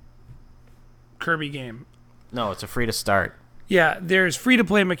Kirby game. No, it's a free-to-start. Yeah, there's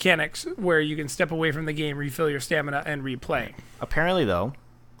free-to-play mechanics where you can step away from the game, refill your stamina, and replay. Apparently, though,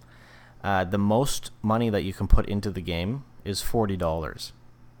 the most money that you can put into the game is $40.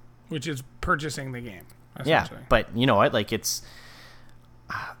 Which is purchasing the game. Yeah, but you know what? Like, it's...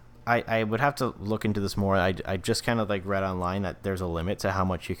 I would have to look into this more. I just kind of like read online that there's a limit to how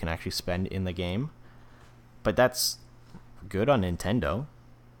much you can actually spend in the game. But that's good on Nintendo.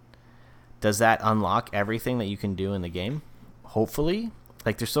 Does that unlock everything that you can do in the game? Hopefully.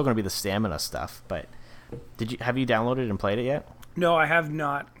 Like, there's still going to be the stamina stuff, but have you downloaded and played it yet? No, I have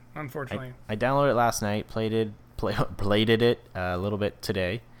not, unfortunately. I downloaded it last night, played it a little bit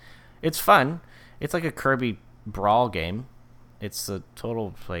today. It's fun. It's like a Kirby Brawl game. It's a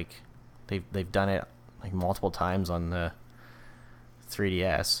total, like, they've done it like multiple times on the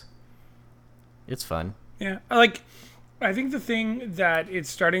 3DS. It's fun. Yeah, I think the thing that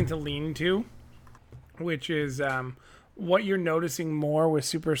it's starting to lean to, which is what you're noticing more with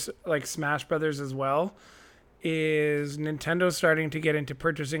Super like Smash Brothers as well, is Nintendo starting to get into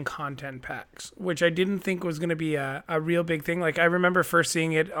purchasing content packs, which I didn't think was going to be a real big thing. Like, I remember first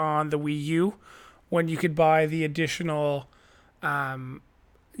seeing it on the Wii U when you could buy the additional...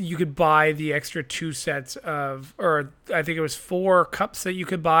 you could buy the extra 2 sets of, or I think it was 4 cups that you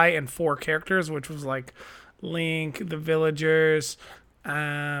could buy and 4 characters, which was like Link, the villagers.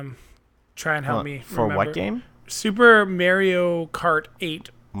 Try and help me for remember. What game? Super Mario Kart 8.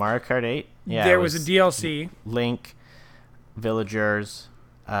 Mario Kart 8? Yeah. There was a DLC. Link, villagers.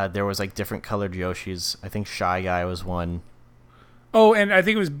 There was like different colored Yoshis. I think Shy Guy was one. Oh, and I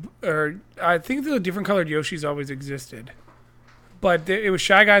think the different colored Yoshis always existed. But it was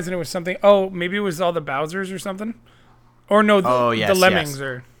Shy Guys, and it was something... Oh, maybe it was all the Bowsers or something? Or no, the Lemmings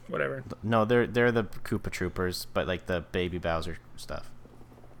or whatever. No, they're the Koopa Troopers, but like the baby Bowser stuff.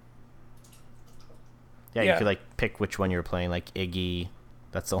 Yeah, you could like pick which one you were playing, like Iggy.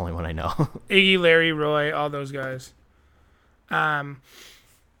 That's the only one I know. Iggy, Larry, Roy, all those guys. That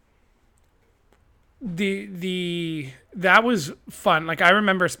was fun. Like, I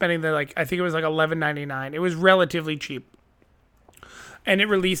remember spending I think it was like $11.99. It was relatively cheap. and it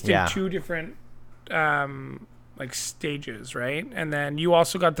released Yeah. in 2 different like stages, right? And then you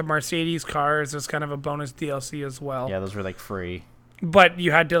also got the Mercedes cars as kind of a bonus DLC as well. Yeah, those were like free. But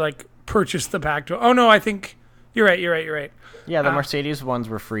you had to like purchase the pack to. Oh no, I think you're right. Yeah, the Mercedes ones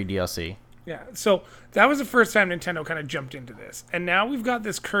were free DLC. Yeah, so that was the first time Nintendo kind of jumped into this. And now we've got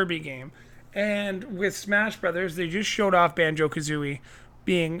this Kirby game. And with Smash Brothers, they just showed off Banjo-Kazooie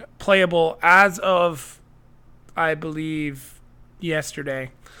being playable as of, I believe,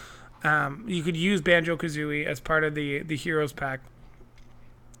 yesterday. You could use Banjo-Kazooie as part of the Heroes Pack.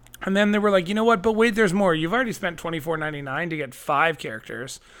 And then they were like, you know what? But wait, there's more. You've already spent $24.99 to get 5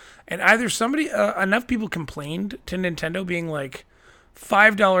 characters. And either enough people complained to Nintendo being like,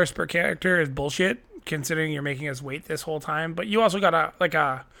 $5 per character is bullshit, considering you're making us wait this whole time. But you also got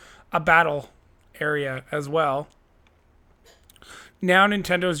a battle area as well. Now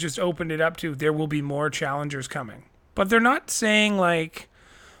Nintendo's just opened it up to there will be more challengers coming. But they're not saying like,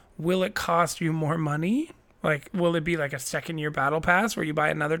 will it cost you more money? Like, will it be like a second year battle pass where you buy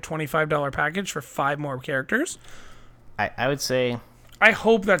another $25 package for 5 more characters? I would say, I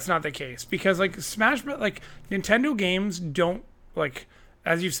hope that's not the case, because like Nintendo games don't, like,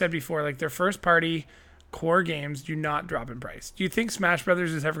 as you've said before, like their first party core games do not drop in price. Do you think Smash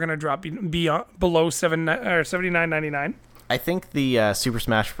Brothers is ever going to drop below $79.99? I think the Super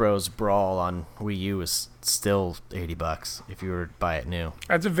Smash Bros. Brawl on Wii U is still $80 if you were to buy it new.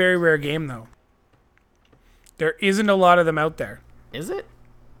 That's a very rare game, though. There isn't a lot of them out there. Is it?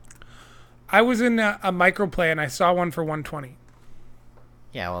 I was in a microplay and I saw one for $120.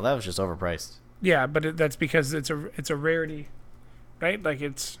 Yeah, well, that was just overpriced. Yeah, but that's because it's a rarity, right? Like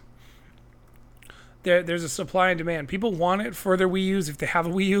there's a supply and demand. People want it for their Wii U's if they have a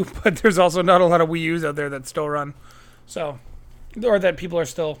Wii U, but there's also not a lot of Wii U's out there that still run, so, or that people are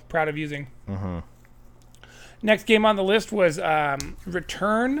still proud of using. Mm-hmm. Next game on the list was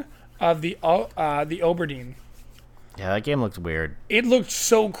Return of the Oberdeen. Yeah, that game looked weird. It looked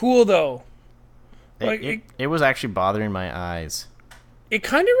so cool though. It was actually bothering my eyes. It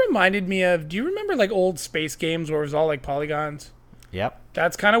kind of reminded me of. Do you remember like old space games where it was all like polygons? Yep.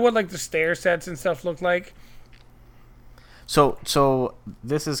 That's kind of what like the stair sets and stuff looked like. So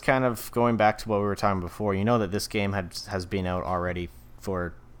this is kind of going back to what we were talking before. You know that this game has been out already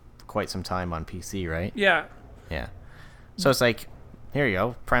for quite some time on PC, right? Yeah. Yeah. So it's like, here you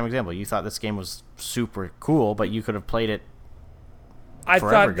go, prime example. You thought this game was super cool, but you could have played it I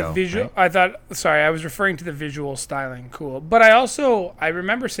thought the visual. Right? Sorry, I was referring to the visual styling. Cool, but I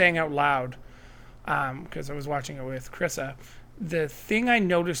remember saying out loud, because I was watching it with Krissa. The thing I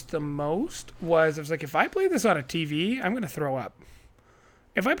noticed the most was I was like, if I play this on a TV, I'm gonna throw up.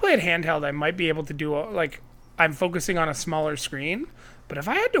 If I play it handheld, I might be able to do I'm focusing on a smaller screen. But if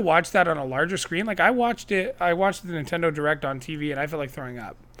I had to watch that on a larger screen, like I watched the Nintendo Direct on TV, and I felt like throwing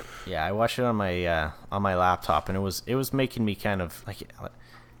up. Yeah, I watched it on my laptop, and it was making me kind of like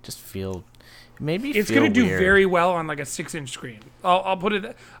just feel maybe it's feel gonna do weird. very well on like a 6-inch screen. I'll put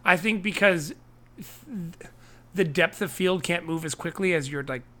it. I think because the depth of field can't move as quickly as you're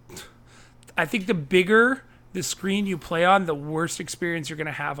like. I think the bigger the screen you play on, the worse experience you're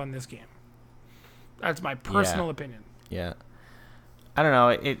gonna have on this game. That's my personal opinion. Yeah. I don't know.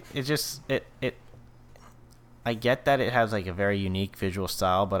 It I get that it has like a very unique visual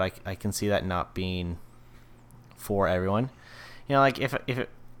style, but I can see that not being for everyone. You know, like if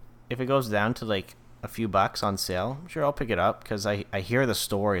it goes down to like a few bucks on sale, sure, I'll pick it up because I hear the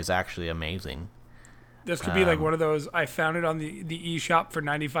story is actually amazing. This could be like one of those. I found it on the eShop for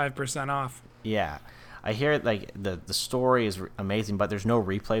 95% off. Yeah, I hear it like the story is amazing, but there's no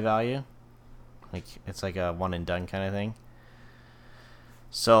replay value. Like it's like a one and done kind of thing.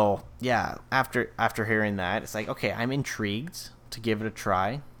 So yeah, after hearing that, it's like, okay, I'm intrigued to give it a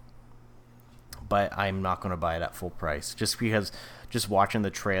try, but I'm not going to buy it at full price just because just watching the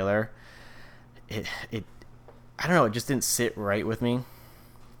trailer, it I don't know, it just didn't sit right with me.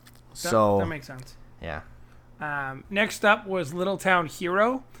 That makes sense. Yeah. Next up was Little Town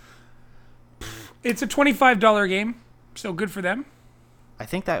Hero. It's a $25 game, so good for them. I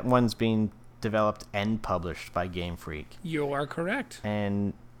think that one's being developed and published by Game Freak. You are correct.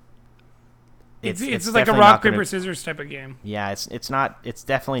 And it's like a rock paper scissors type of game. Yeah, it's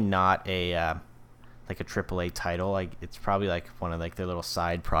definitely not a like a AAA title. Like it's probably like one of like their little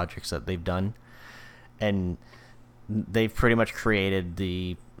side projects that they've done, and they've pretty much created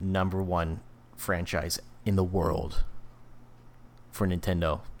the #1 franchise in the world for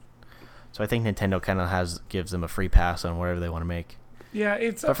Nintendo. So I think Nintendo kind of gives them a free pass on whatever they want to make. Yeah,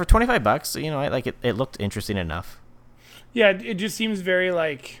 but for $25, you know, it looked interesting enough. Yeah, it just seems very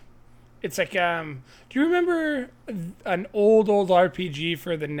like It's like do you remember an old RPG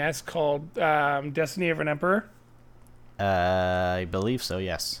for the NES called Destiny of an Emperor? I believe so.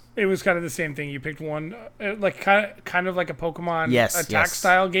 Yes. It was kind of the same thing. You picked one, like kind of like a Pokemon Yes, attack yes.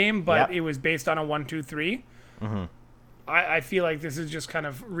 style game, but Yep. it was based on a 1, 2, 3. Mm-hmm. I feel like this is just kind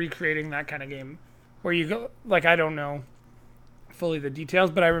of recreating that kind of game, where you go like I don't know fully the details,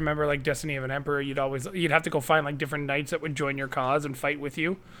 but I remember like Destiny of an Emperor. You'd have to go find like different knights that would join your cause and fight with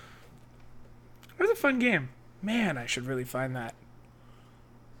you. It was a fun game. Man, I should really find that.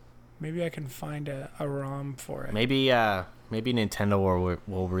 Maybe I can find a ROM for it. Maybe Nintendo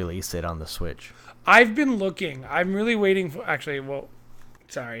will release it on the Switch. I've been looking. I'm really waiting for. Actually, well,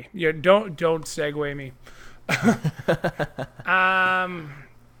 sorry. Yeah, don't segue me.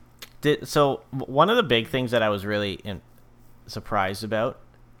 So one of the big things that I was really surprised about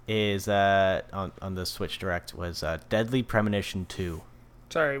is on the Switch Direct was Deadly Premonition 2.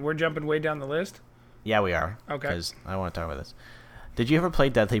 Sorry, we're jumping way down the list. Yeah, we are. Okay. Because I want to talk about this. Did you ever play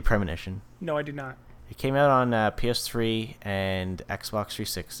Deadly Premonition? No, I did not. It came out on PS3 and Xbox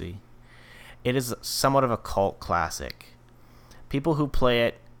 360. It is somewhat of a cult classic. People who play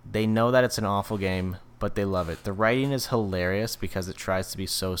it, they know that it's an awful game, but they love it. The writing is hilarious because it tries to be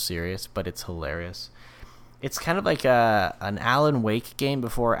so serious, but it's hilarious. It's kind of like an Alan Wake game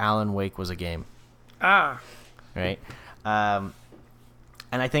before Alan Wake was a game. Ah. Right? And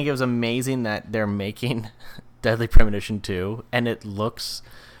I think it was amazing that they're making Deadly Premonition 2, and it looks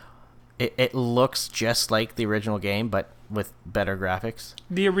just like the original game, but with better graphics.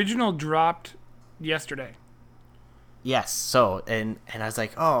 The original dropped yesterday. Yes. So and I was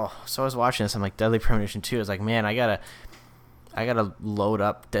like, oh, so I was watching this. I'm like, Deadly Premonition 2. I was like, man, I gotta load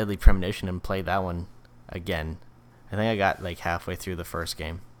up Deadly Premonition and play that one again. I think I got like halfway through the first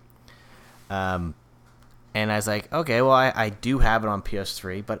game. And I was like, okay, well, I do have it on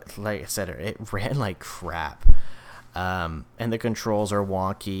PS3, but like I said, it ran like crap. And the controls are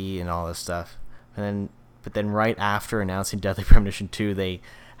wonky and all this stuff. But then right after announcing Deadly Premonition 2, they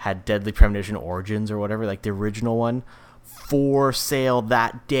had Deadly Premonition Origins or whatever, like the original one, for sale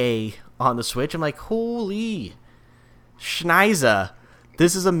that day on the Switch. I'm like, holy schniza,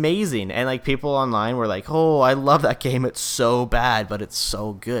 this is amazing. And like people online were like, oh, I love that game. It's so bad, but it's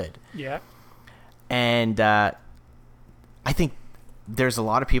so good. Yeah. And I think there's a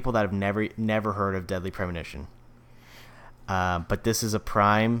lot of people that have never heard of Deadly Premonition. But this is a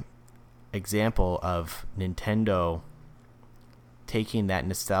prime example of Nintendo taking that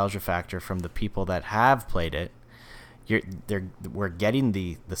nostalgia factor from the people that have played it. We're getting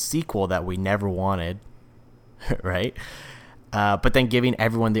the sequel that we never wanted, right? But then giving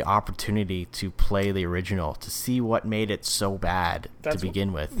everyone the opportunity to play the original, to see what made it so bad to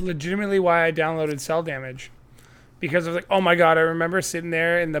begin with. Legitimately why I downloaded Cell Damage. Because I was like, oh my god, I remember sitting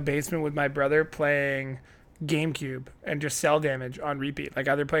there in the basement with my brother playing GameCube and just Cell Damage on repeat. Like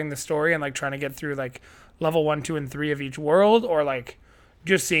either playing the story and like trying to get through like level 1, 2, and 3 of each world, or like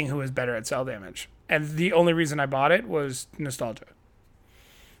just seeing who was better at Cell Damage. And the only reason I bought it was nostalgia.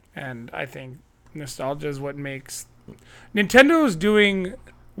 And I think nostalgia is what makes Nintendo is doing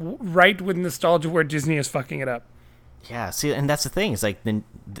right with nostalgia where Disney is fucking it up. Yeah, see, and that's the thing. It's like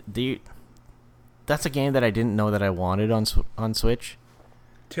that's a game that I didn't know that I wanted on Switch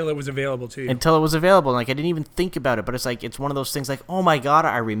Till it was available to you. until it was available. Like I didn't even think about it, but it's like it's one of those things. Like, oh my god,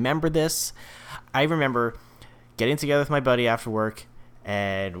 I remember this. I remember getting together with my buddy after work,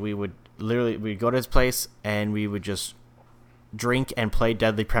 and we'd go to his place, and we would just drink and play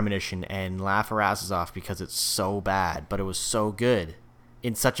Deadly Premonition and laugh our asses off because it's so bad, but it was so good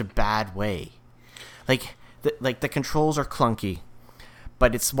in such a bad way. Like the controls are clunky,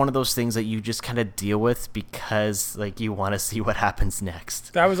 but it's one of those things that you just kind of deal with because like you want to see what happens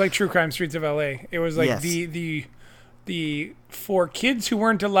next. That was like True Crime Streets of LA. It was like Yes. the for kids who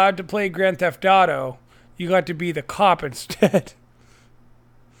weren't allowed to play Grand Theft Auto, you got to be the cop instead.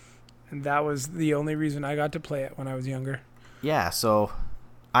 And that was the only reason I got to play it when I was younger. Yeah, so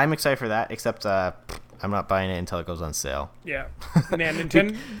I'm excited for that, except I'm not buying it until it goes on sale. Yeah. Man,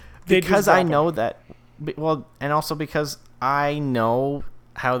 Nintendo Because I know that, well, and also because I know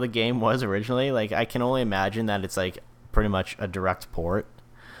how the game was originally. Like, I can only imagine that it's like pretty much a direct port.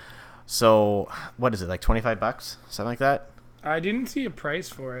 So, what is it, like $25, something like that? I didn't see a price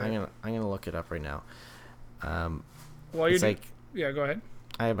for it. I'm gonna look it up right now. While you're it's like yeah, go ahead.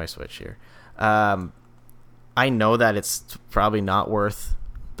 I have my Switch here. I know that it's probably not worth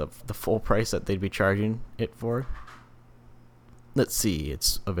the full price that they'd be charging it for. Let's see,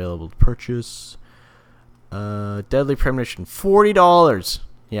 it's available to purchase. Deadly Premonition, $40.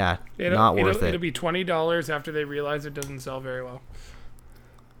 Yeah, not worth it. It'll be $20 after they realize it doesn't sell very well.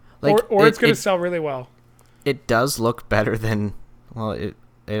 Like, or it's going to sell really well. It does look better than. Well, it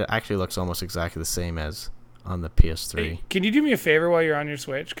actually looks almost exactly the same as on the PS3. Hey, can you do me a favor while you're on your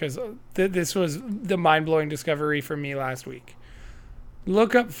Switch? Because this was the mind-blowing discovery for me last week.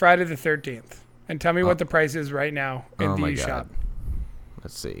 Look up Friday the 13th and tell me what the price is right now in the eShop.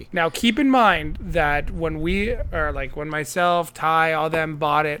 Let's see. Now, keep in mind that when myself, Ty, all them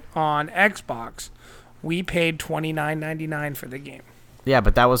bought it on Xbox, we paid $29.99 for the game. Yeah,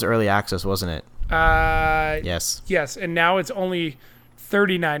 but that was early access, wasn't it? Yes. Yes, and now it's only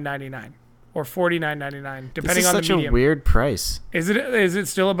 $39.99 or $49.99, depending on the medium. This is such a weird price. Is it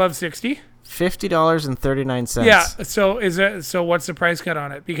still above $60? $50.39. Yeah. So what's the price cut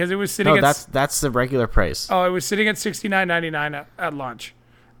on it? Because it was sitting. No, that's the regular price. Oh, it was sitting at $69.99 at launch,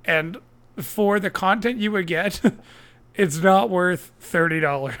 and for the content you would get, it's not worth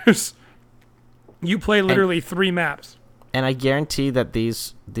 $30. You play literally 3 maps. And I guarantee that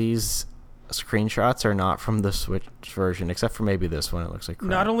these screenshots are not from the Switch version, except for maybe this one. It looks like crap.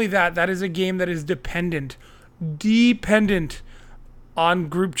 Not only that is a game that is dependent on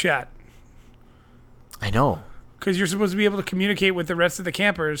group chat. I know. Because you're supposed to be able to communicate with the rest of the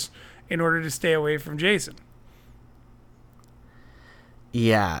campers in order to stay away from Jason.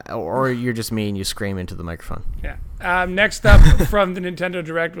 Yeah, or you're just me and you scream into the microphone. Yeah. Next up from the Nintendo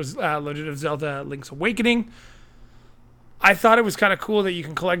Direct was Legend of Zelda Link's Awakening. I thought it was kind of cool that you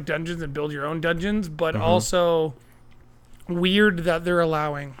can collect dungeons and build your own dungeons, but also weird that they're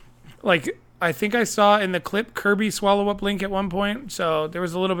allowing. Like, I think I saw in the clip Kirby swallow up Link at one point, so there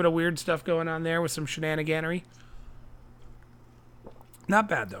was a little bit of weird stuff going on there with some shenaniganery. Not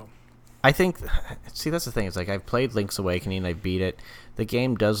bad, though. I think, see, that's the thing. It's like I've played Link's Awakening, I beat it. The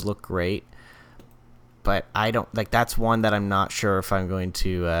game does look great, but I don't, like, that's one that I'm not sure if I'm going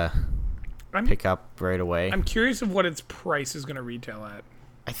to pick up right away. I'm curious of what its price is going to retail at.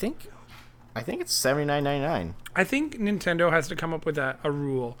 I think it's $79.99. I think Nintendo has to come up with a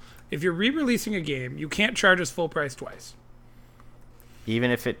rule. If you're re-releasing a game, you can't charge us full price twice.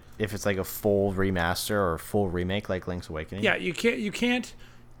 Even if it's like a full remaster or a full remake like Link's Awakening? Yeah, you can't.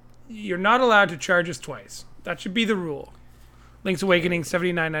 You're not allowed to charge us twice. That should be the rule. Link's Awakening,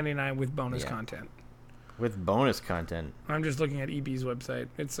 $79.99 with bonus content. With bonus content. I'm just looking at EB's website.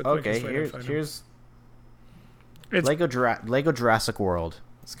 It's the quickest way to find here's Lego Jurassic World.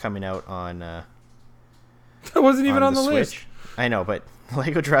 It's coming out on. That wasn't even on the Switch. list. I know, but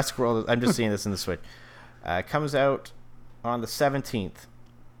Lego Jurassic World. I'm just seeing this in the Switch. Comes out on the 17th.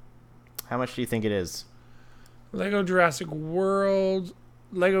 How much do you think it is? Lego Jurassic World.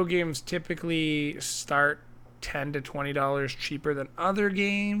 Lego games typically start $10 to $20 cheaper than other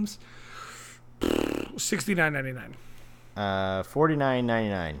games. $69.99.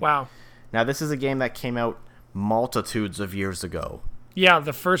 $49.99. Wow. Now this is a game that came out multitudes of years ago. Yeah,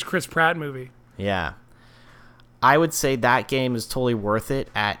 the first Chris Pratt movie. Yeah. I would say that game is totally worth it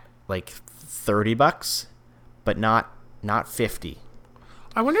at like $30, but not 50.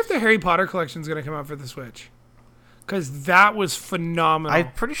 I wonder if the Harry Potter collection is going to come out for the Switch. Because that was phenomenal.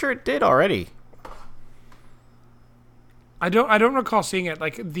 I'm pretty sure it did already. I don't recall seeing it.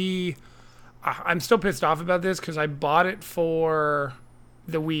 Like I'm still pissed off about this because I bought it for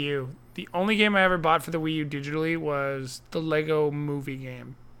the Wii U. The only game I ever bought for the Wii U digitally was the Lego Movie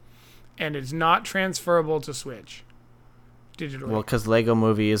game. And it's not transferable to Switch digitally. Well, because Lego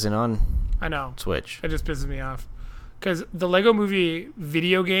Movie isn't on I know. Switch. It just pisses me off. Because the Lego Movie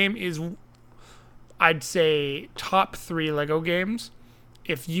video game is, I'd say, top 3 Lego games.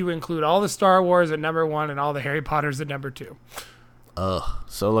 If you include all the Star Wars at number 1 and all the Harry Potters at number 2. Ugh.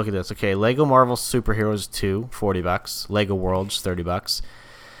 So look at this. Okay, Lego Marvel Superheroes 2, $40. Lego Worlds, $30.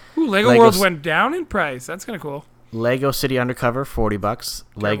 Ooh, Lego Worlds went down in price. That's kind of cool. Lego City Undercover, $40.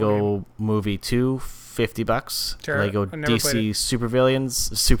 Lego Movie 2, $50. Lego DC Supervillains,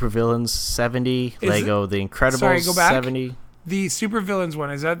 $70. Lego The Incredibles, go back. $70. The Supervillains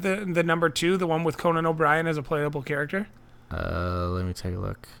one, is that the number 2, the one with Conan O'Brien as a playable character? Let me take a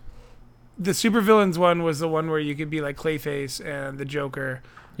look. The Supervillains one was the one where you could be like Clayface and the Joker.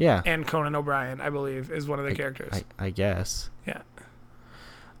 Yeah. And Conan O'Brien, I believe, is one of the characters. I guess. Yeah.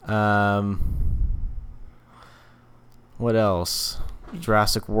 What else?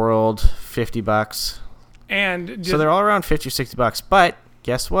 Jurassic World, $50. And so they're all around $50 or $60. But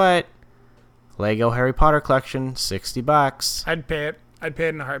guess what? Lego Harry Potter collection, $60. I'd pay it. I'd pay it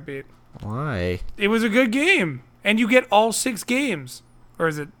in a heartbeat. Why? It was a good game. And you get all 6 games. Or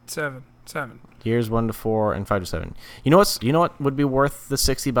is it 7? 7. Years 1 to 4 and 5 to 7. You know what would be worth the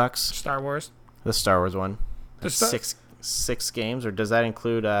 $60? Star Wars. The Star Wars one. Six games, or does that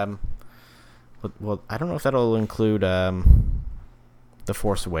include well, I don't know if that'll include The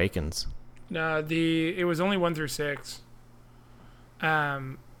Force Awakens. No, it was only 1 through 6.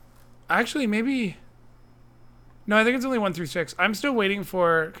 Actually, maybe. No, I think it's only 1 through 6. I'm still waiting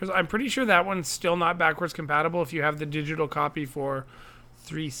because I'm pretty sure that one's still not backwards compatible if you have the digital copy for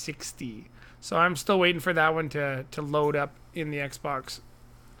 360. So I'm still waiting for that one to load up in the Xbox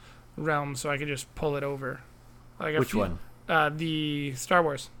realm so I can just pull it over. Like Which one? The Star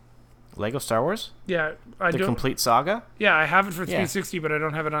Wars. Lego Star Wars? Yeah, The complete saga? Yeah, I have it for Yeah. 360, but I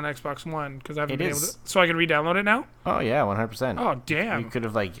don't have it on Xbox One because I haven't It been able is. to. So I can re-download it now. Oh yeah, 100%. Oh damn! You could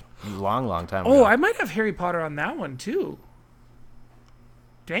have like long time Oh, ago. I might have Harry Potter on that one too.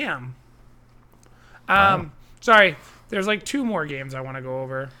 Damn. Wow. Sorry. There's like 2 more games I want to go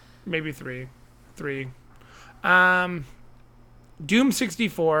over. Maybe 3. 3. Doom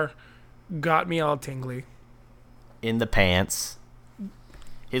 64 got me all tingly. In the pants.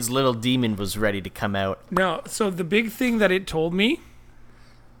 His little demon was ready to come out. No, so the big thing that it told me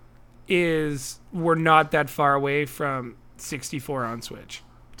is we're not that far away from 64 on Switch.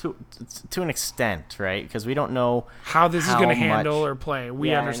 To an extent, right? Because we don't know How this is how going to handle much- or play. We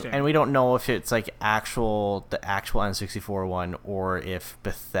Yeah, understand. and we don't know if it's like the actual N64 one, or if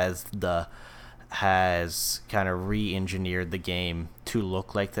Bethesda has kind of re-engineered the game to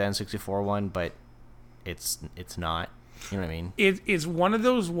look like the N64 one, but it's not. You know what I mean? It is one of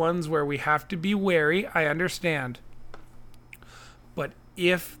those ones where we have to be wary. I understand. But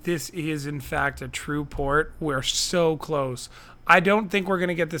if this is in fact a true port, we're so close. I don't think we're going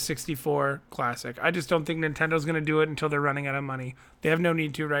to get the 64 Classic. I just don't think Nintendo's going to do it until they're running out of money. They have no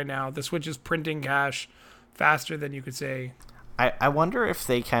need to right now. The Switch is printing cash faster than you could say. I wonder if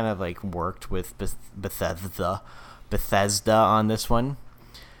they kind of like worked with Bethesda on this one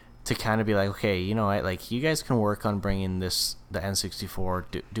to kind of be like, okay, you know what, like you guys can work on bringing the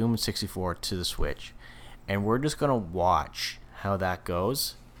N64, Doom 64 to the Switch, and we're just gonna watch how that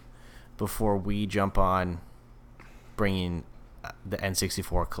goes before we jump on bringing the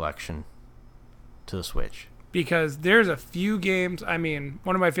N64 collection to the Switch. Because there's a few games, I mean,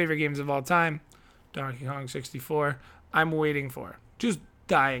 one of my favorite games of all time, Donkey Kong 64, I'm waiting for. Just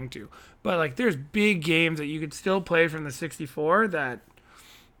dying to. But like there's big games that you could still play from the 64 that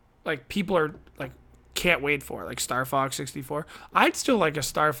like people are like can't wait for, like Star Fox 64. I'd still like a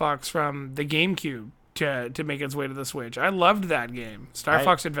Star Fox from the GameCube to make its way to the Switch. I loved that game. Star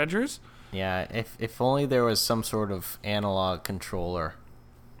Fox Adventures. Yeah, if only there was some sort of analog controller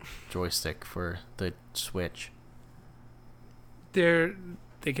joystick for the Switch.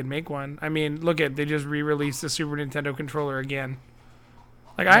 They could make one. I mean, look at they just re-released the Super Nintendo controller again.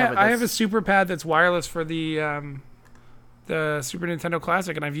 Like Yeah, I have a Super Pad that's wireless for the Super Nintendo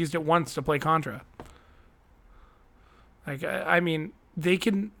Classic, and I've used it once to play Contra. Like I mean, they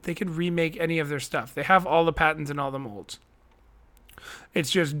could remake any of their stuff. They have all the patents and all the molds. It's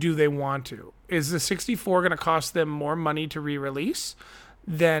just, do they want to? Is the 64 going to cost them more money to re-release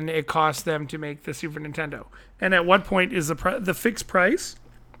than it cost them to make the Super Nintendo? And at what point is the fixed price?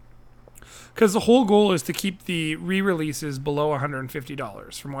 Because the whole goal is to keep the re-releases below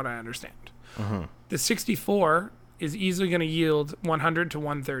 $150, from what I understand. Mm-hmm. The 64 is easily going to yield 100 to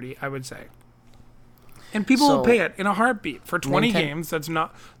 130, I would say. And people will pay it in a heartbeat for 20 games.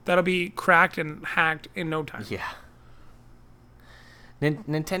 That'll be cracked and hacked in no time. Yeah.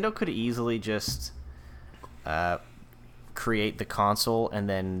 Nintendo could easily just create the console and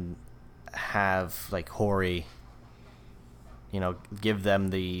then have like Hori, give them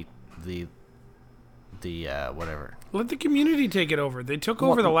the whatever. Let the community take it over. They took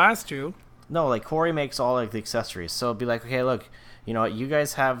over the last two. No, like Hori makes all like the accessories. So it'd be like, okay, look, you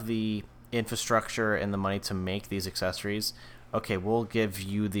guys have the infrastructure and the money to make these accessories. Okay, we'll give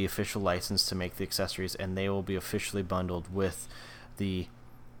you the official license to make the accessories, and they will be officially bundled with the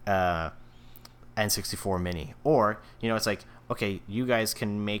N64 Mini. Or, it's like, okay, you guys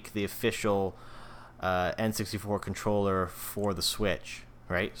can make the official N64 controller for the Switch,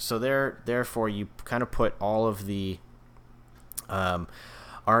 right? So therefore, you kind of put all of the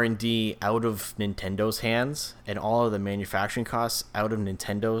R&D out of Nintendo's hands and all of the manufacturing costs out of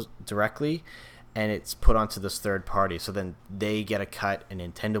Nintendo directly, and it's put onto this third party. So then they get a cut, and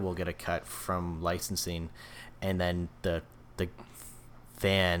Nintendo will get a cut from licensing, and then the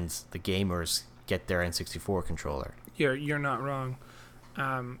fans, the gamers, get their N64 controller. You're not wrong.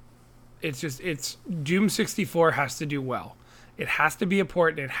 It's Doom 64 has to do well. It has to be a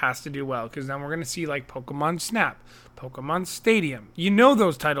port, and it has to do well, because then we're going to see like Pokemon Snap, Pokemon Stadium.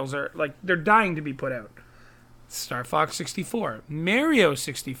 Those titles are like, they're dying to be put out. Star Fox 64, Mario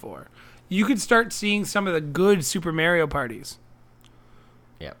 64. You could start seeing some of the good Super Mario parties.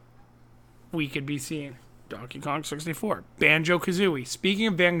 Yep. We could be seeing. Donkey Kong 64, Banjo-Kazooie. Speaking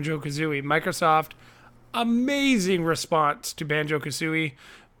of Banjo-Kazooie, Microsoft, amazing response to Banjo-Kazooie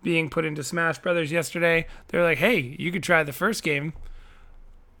being put into Smash Brothers yesterday. They're like, hey, you could try the first game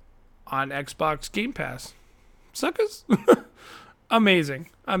on Xbox Game Pass. Suckers.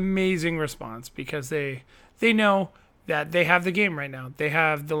 Amazing response, because they know that they have the game right now. They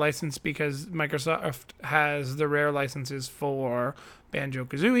have the license because Microsoft has the rare licenses for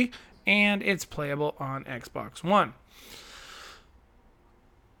Banjo-Kazooie, and it's playable on Xbox One.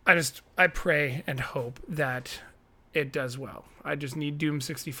 I pray and hope that it does well. I just need Doom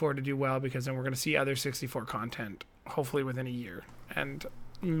 64 to do well, because then we're going to see other 64 content, hopefully within a year. And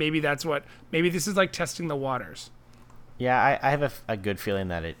maybe this is like testing the waters. Yeah, I have a good feeling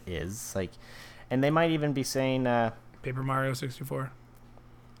that it is. Like, and they might even be saying... Paper Mario 64.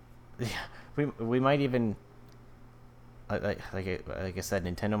 Yeah, we might even... Like I said,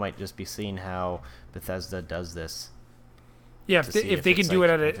 Nintendo might just be seeing how Bethesda does this. Yeah, if they can do it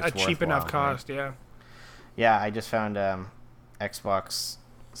at a cheap enough cost, right? yeah. Yeah, I just found Xbox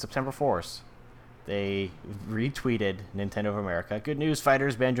September 4th. They retweeted Nintendo of America. Good news,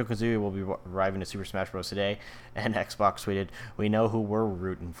 fighters, Banjo-Kazooie will be arriving to Super Smash Bros. Today. And Xbox tweeted, we know who we're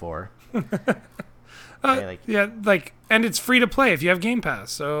rooting for. And it's free to play if you have Game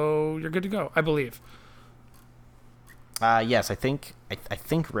Pass, so you're good to go, I believe. Yes, I think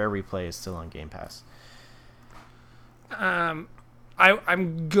Rare Replay is still on Game Pass. I'm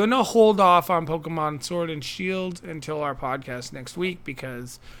gonna hold off on Pokemon Sword and Shield until our podcast next week,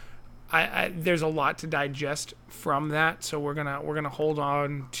 because there's a lot to digest from that, so we're gonna hold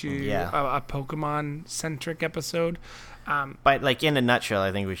on to a Pokemon centric episode. But like in a nutshell,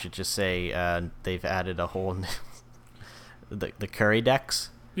 I think we should just say they've added a whole the curry decks.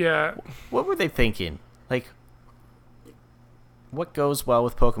 Yeah. What were they thinking? Like, what goes well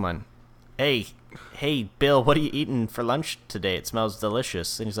with Pokemon? Hey, Bill, what are you eating for lunch today? It smells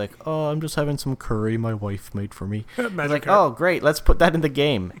delicious. And he's like, oh, I'm just having some curry my wife made for me. He's like, oh, great, let's put that in the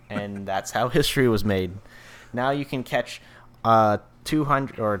game. And that's how history was made. Now you can catch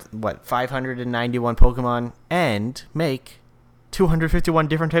 591 Pokemon and make 251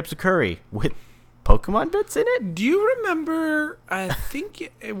 different types of curry with Pokemon bits in it. Do you remember, I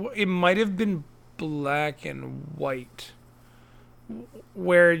think it might have been Black and White,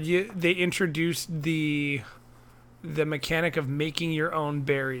 where they introduced the mechanic of making your own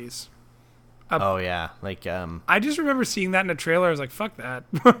berries. Oh yeah, like I just remember seeing that in a trailer. I was like, "Fuck that!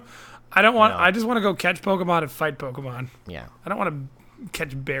 I just want to go catch Pokemon and fight Pokemon. Yeah, I don't want to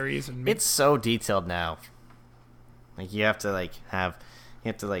catch berries and. It's so detailed now. Like you have to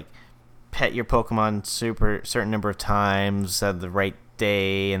pet your Pokemon certain number of times at the right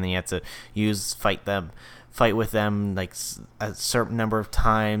day, and then you have to fight with them like a certain number of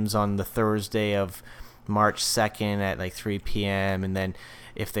times on the Thursday of March 2nd at like 3 p.m. and then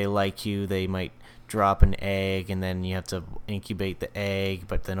if they like you, they might drop an egg, and then you have to incubate the egg,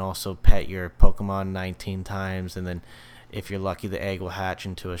 but then also pet your Pokemon 19 times, and then if you're lucky, the egg will hatch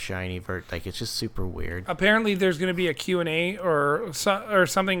into a shiny vert. Like, it's just super weird. Apparently there's going to be a Q&A or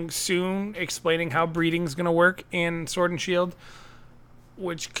something soon explaining how breeding's going to work in Sword and Shield,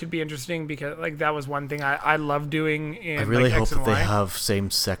 which could be interesting, because like that was one thing I love doing in I really hope X and that Y. they have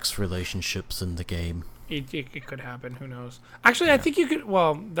same-sex relationships in the game. It could happen. Who knows? Actually, yeah. I think you could.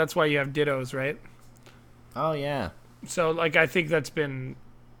 Well, that's why you have Dittos, right? Oh, yeah. So, like, I think that's been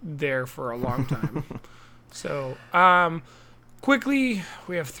there for a long time. So, quickly,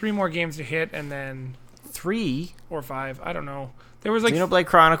 we have 3 more games to hit, and then 3 or 5. I don't know. There was like Xenoblade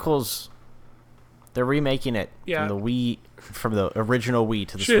Chronicles. They're remaking it from the Wii, from the original Wii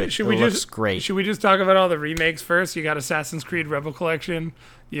to the Switch. It looks great. Should we just talk about all the remakes first? You got Assassin's Creed Rebel Collection.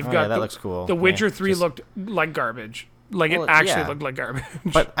 You've got that looks cool. The Witcher 3 looked like garbage. Like, it actually looked like garbage.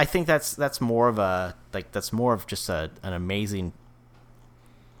 But I think that's more of just an amazing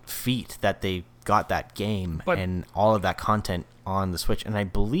feat that they got that game and all of that content on the Switch. And I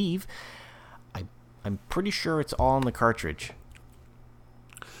believe, I'm pretty sure it's all on the cartridge.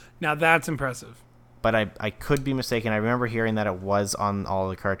 Now that's impressive. But I could be mistaken. I remember hearing that it was on all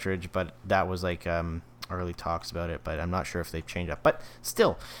the cartridge, but that was like early talks about it. But I'm not sure if they've changed up. But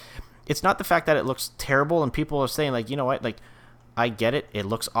still, it's not the fact that it looks terrible and people are saying, like, you know what, like, I get it. It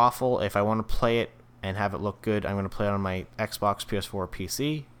looks awful. If I want to play it and have it look good, I'm going to play it on my Xbox, PS4,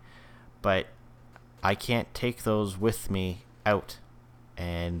 PC. But I can't take those with me out.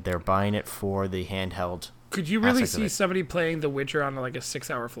 And they're buying it for the handheld. Could you really see somebody playing The Witcher on like a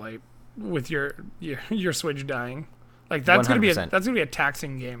 6-hour flight with your Switch dying? Like, that's gonna be a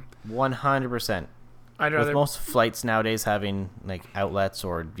taxing game. 100%. With most flights nowadays having like outlets,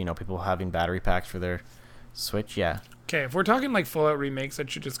 or people having battery packs for their Switch, yeah. Okay, if we're talking like Fallout remakes that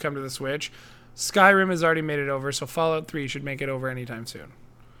should just come to the Switch, Skyrim has already made it over, so Fallout 3 should make it over anytime soon.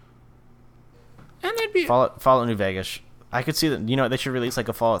 And that'd be Fallout New Vegas. I could see that. You know, they should release like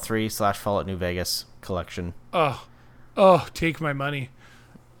a Fallout 3 / Fallout New Vegas collection. Take my money.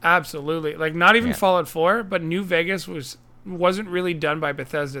 Absolutely. Like not even Fallout 4, but New Vegas wasn't really done by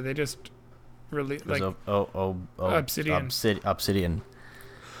Bethesda. They just really like Obsidian. Obsidian.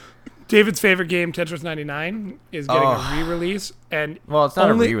 David's favorite game, Tetris 99, is getting a re-release, and it's not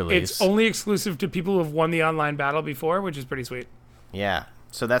a re-release. It's only exclusive to people who have won the online battle before, which is pretty sweet. Yeah.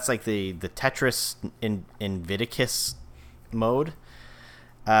 So that's like the Tetris Invictus mode.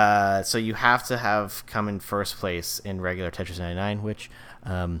 So you have to have come in first place in regular Tetris 99, which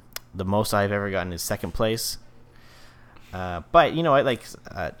the most I've ever gotten is second place. But you know what? Like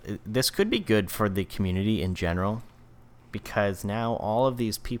this could be good for the community in general, because now all of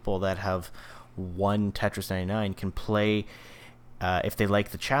these people that have won Tetris 99 can play. If they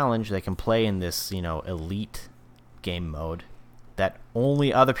like the challenge, they can play in this, you know, elite game mode that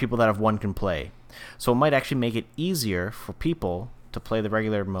only other people that have won can play. So it might actually make it easier for people to play the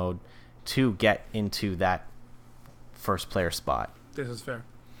regular mode to get into that first player spot. This is fair.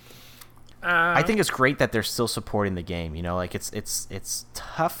 I think it's great that they're still supporting the game. You know, like it's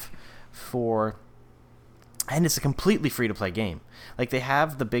tough for, and it's a completely free to play game. Like they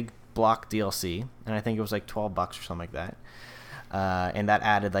have the big block DLC, and I think it was like $12 or something like that. And that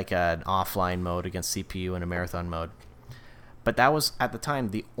added like an offline mode against CPU and a marathon mode. But that was at the time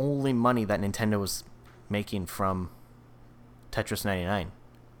the only money that Nintendo was making from Tetris 99,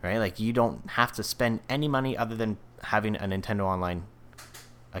 right? Like you don't have to spend any money other than having a Nintendo Online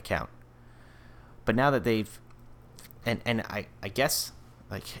account. But now that they've, and I guess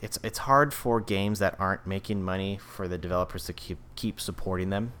like it's hard for games that aren't making money for the developers to keep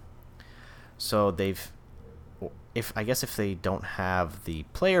supporting them. So if they don't have the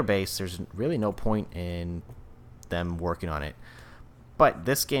player base, there's really no point in them working on it. But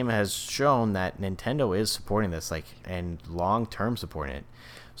this game has shown that Nintendo is supporting this, like, and long-term supporting it.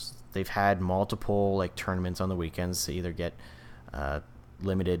 They've had multiple like tournaments on the weekends to either get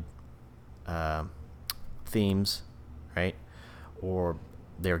limited themes, right? Or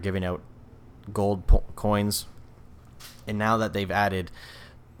they're giving out gold coins. And now that they've added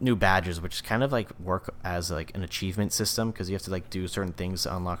new badges, which kind of like work as like an achievement system, because you have to like do certain things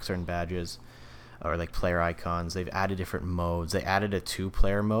to unlock certain badges, or like player icons. They've added different modes. They added a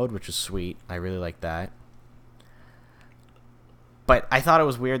 2-player mode, which is sweet. I really like that. But I thought it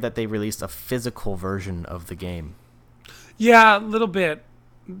was weird that they released a physical version of the game. Yeah, a little bit.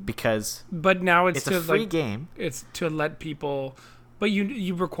 But now it's a free game. It's to let people, but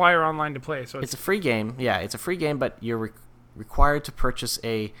you require online to play. So it's a free game. Yeah, it's a free game, but you're required to purchase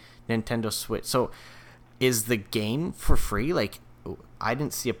a Nintendo Switch. So is the game for free? Like, I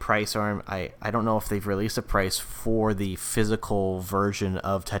didn't see a price, or I don't know if they've released a price for the physical version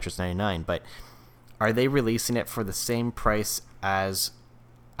of Tetris 99, but are they releasing it for the same price as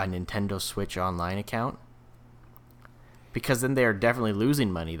a Nintendo Switch Online account? Because then they're definitely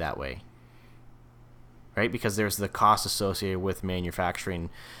losing money that way, right? Because there's the cost associated with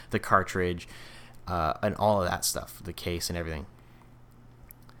manufacturing the cartridge and all of that stuff, the case and everything.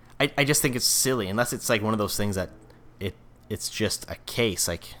 I just think it's silly, unless it's like one of those things that it's just a case,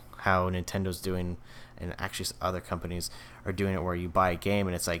 like how Nintendo's doing, and actually other companies are doing it, where you buy a game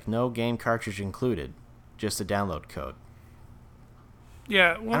and it's like no game cartridge included, just a download code.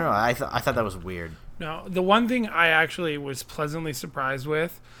 Yeah, well, I don't know. I thought that was weird. No, the one thing I actually was pleasantly surprised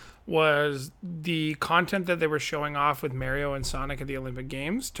with was the content that they were showing off with Mario and Sonic at the Olympic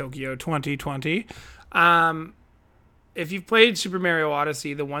Games, Tokyo 2020. If you've played Super Mario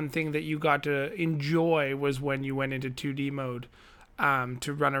Odyssey, the one thing that you got to enjoy was when you went into 2D mode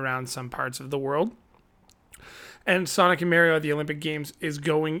to run around some parts of the world. And Sonic and Mario at the Olympic Games is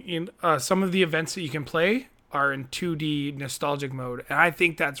going in, some of the events that you can play are in 2D nostalgic mode. And I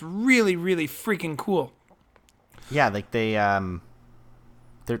think that's really, really freaking cool. Yeah, like they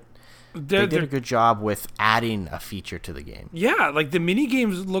did a good job with adding a feature to the game. Yeah, like the mini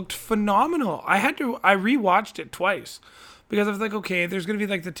games looked phenomenal. I rewatched it twice because I was like, okay, there's going to be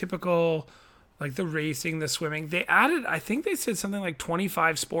like the typical, like the racing, the swimming. They added, I think they said something like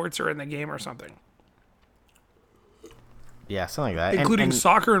 25 sports are in the game or something. Yeah, something like that. Including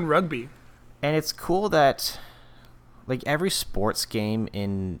soccer and rugby. And it's cool that like every sports game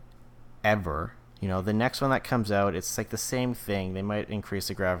in ever, you know, the next one that comes out, it's like the same thing. They might increase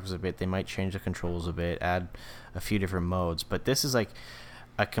the graphics a bit. They might change the controls a bit, add a few different modes. But this is like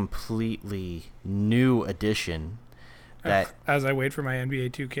a completely new addition that... As I wait for my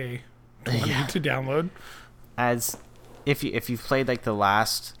NBA 2K 20 to download. As if you've played like the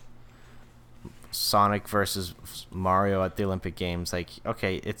last Sonic versus Mario at the Olympic Games, like,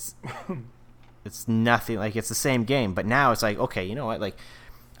 okay, it's nothing, like, it's the same game, but now it's like, okay, you know what, like,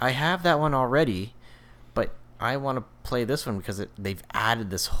 I have that one already, but I want to play this one because they've added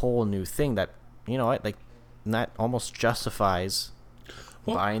this whole new thing that, you know what, like, that almost justifies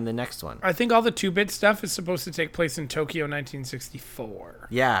buying the next one. I think all the 2-bit stuff is supposed to take place in Tokyo 1964.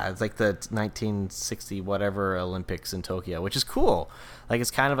 Yeah, it's like the 1960 whatever Olympics in Tokyo, which is cool. Like, it's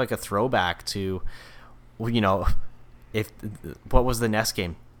kind of like a throwback to, you know, what was the NES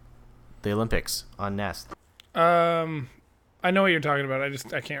game? The Olympics on NES. I know what you're talking about.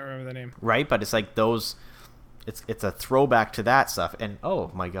 I can't remember the name. Right, but it's like those. It's a throwback to that stuff, and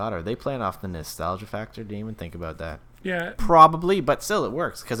oh my god, are they playing off the nostalgia factor? Didn't even think about that. Yeah, probably, but still, it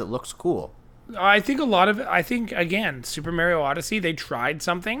works because it looks cool. I think a lot of it. I think again, Super Mario Odyssey, they tried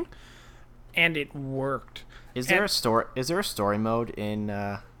something, and it worked. Is there a story mode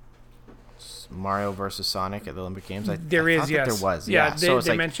in Mario versus Sonic at the Olympic Games? There is, yes. There was. Yeah, so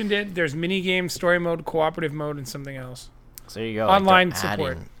they mentioned it. There's mini game, story mode, cooperative mode, and something else. So there you go. Online like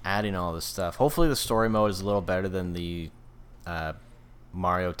support. Adding all this stuff. Hopefully the story mode is a little better than the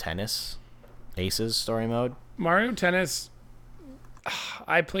Mario Tennis Aces story mode. Mario Tennis,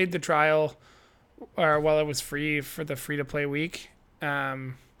 I played the trial while it was free for the free-to-play week.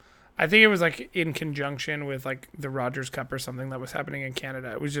 I think it was like in conjunction with like the Rogers Cup or something that was happening in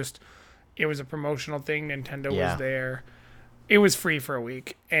Canada. It was a promotional thing. Nintendo was there. It was free for a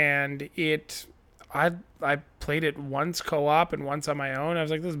week, and I played it once co-op and once on my own. I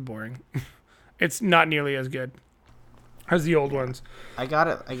was like, this is boring. It's not nearly as good as the old ones. I got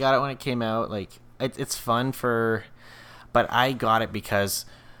it when it came out. Like, it's fun but I got it because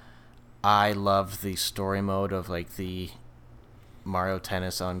I love the story mode of like the Mario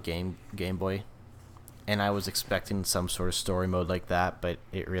Tennis on Game Boy, and I was expecting some sort of story mode like that, but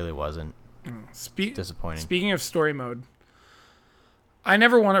it really wasn't. Disappointing. Speaking of story mode, I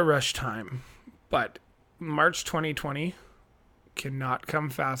never want to rush time, but March 2020 cannot come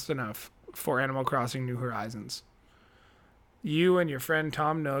fast enough for Animal Crossing New Horizons. You and your friend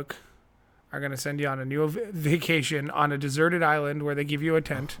Tom Nook are going to send you on a new vacation on a deserted island where they give you a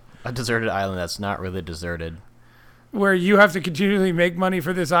tent. A deserted island that's not really deserted. Where you have to continually make money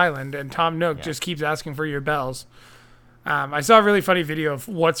for this island, and Tom Nook just keeps asking for your bells. I saw a really funny video of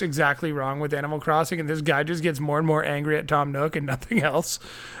what's exactly wrong with Animal Crossing, and this guy just gets more and more angry at Tom Nook and nothing else.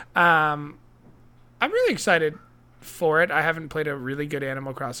 I'm really excited for it. I haven't played a really good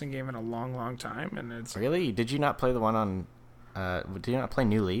Animal Crossing game in a long, long time, and it's really. Did you not play the one on? Did you not play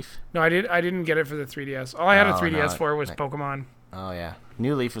New Leaf? No, I did. I didn't get it for the 3DS. All I had a 3DS for was Pokemon. Oh yeah,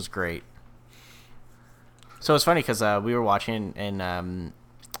 New Leaf was great. So it's funny because we were watching, and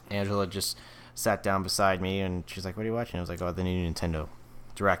Angela just sat down beside me, and she's like, "What are you watching?" I was like, "Oh, the new Nintendo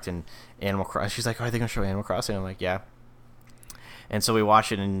Direct and Animal Crossing." She's like, "Oh, are they gonna show Animal Crossing?" I'm like, "Yeah." And so we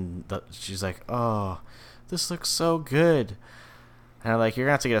watched it, and she's like, "Oh, this looks so good." And I'm like, "You're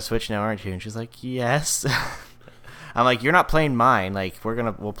gonna have to get a Switch now, aren't you?" And she's like, "Yes." I'm like, "You're not playing mine. Like,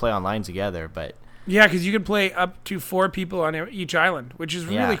 we'll play online together, but." Yeah, because you can play up to 4 people on each island, which is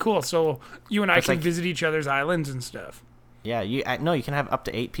really cool. So you and I can visit each other's islands and stuff. Yeah, you can have up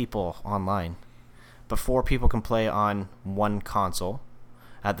to 8 people online, but 4 people can play on one console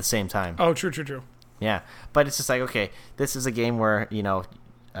at the same time. Oh, true. Yeah, but it's just like, okay, this is a game where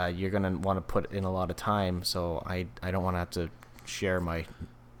you're gonna want to put in a lot of time, so I don't want to have to share my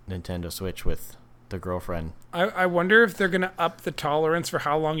Nintendo Switch with the girlfriend. I wonder if they're going to up the tolerance for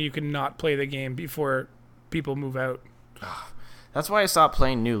how long you can not play the game before people move out. That's why I stopped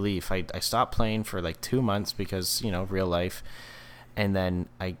playing New Leaf. I stopped playing for like 2 months because, real life. And then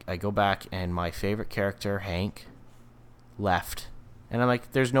I go back and my favorite character, Hank, left. And I'm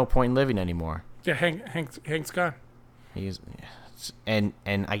like, there's no point in living anymore. Yeah, Hank's gone. And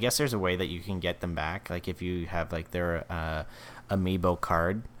I guess there's a way that you can get them back, like if you have like their amiibo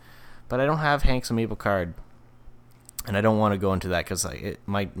card. But I don't have Hank's amiibo card, and I don't want to go into that because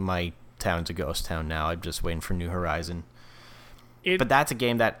my town's a ghost town now. I'm just waiting for New Horizon. But that's a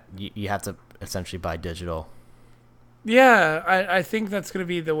game that you have to essentially buy digital. Yeah, I think that's going to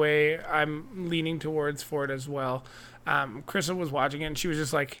be the way I'm leaning towards for it as well. Crystal was watching it, and she was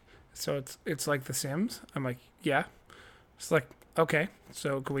just like, so it's like The Sims? I'm like, yeah. It's like, okay,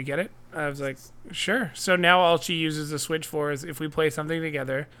 so can we get it? I was like, sure. So now all she uses the Switch for is if we play something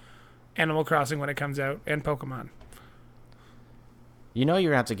together, Animal Crossing when it comes out, and Pokemon. You're going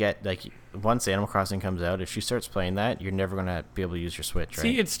to have to get, like, once Animal Crossing comes out, if she starts playing that, you're never going to be able to use your Switch, right?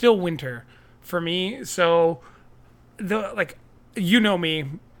 See, it's still winter for me, so, me,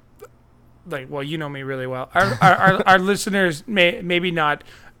 like, well, you know me really well. Our listeners maybe not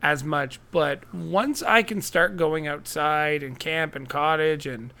as much, but once I can start going outside and camp and cottage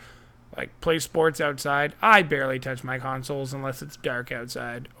and like play sports outside, I barely touch my consoles unless it's dark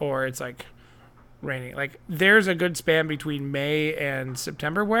outside or it's like raining. Like there's a good span between May and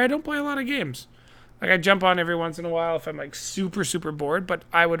September where I don't play a lot of games. Like I jump on every once in a while if I'm like super, super bored, but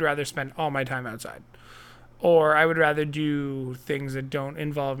I would rather spend all my time outside. Or I would rather do things that don't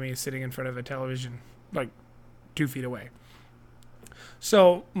involve me sitting in front of a television like 2 feet away.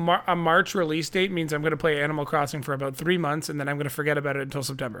 So a March release date means I'm going to play Animal Crossing for about 3 months, and then I'm going to forget about it until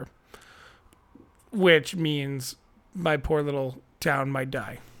September. Which means my poor little town might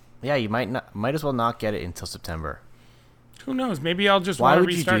die. Yeah, you might as well not get it until September. Who knows? Maybe I'll just Why want to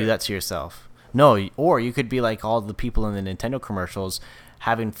would you restart do it. that to yourself? No, or you could be like all the people in the Nintendo commercials,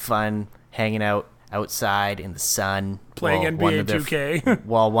 having fun, hanging out outside in the sun, Playing NBA 2K.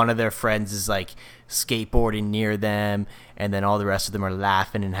 while one of their friends is like skateboarding near them, and then all the rest of them are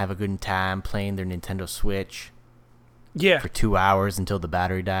laughing and have a good time playing their Nintendo Switch Yeah. for 2 hours until the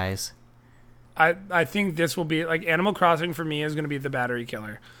battery dies. I think this will be like Animal Crossing for me is going to be the battery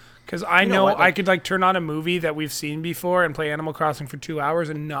killer. Because I You know know what, like- I could like turn on a movie that we've seen before and play Animal Crossing for 2 hours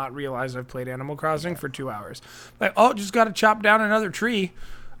and not realize I've played Animal Crossing for 2 hours. Like, oh, just got to chop down another tree.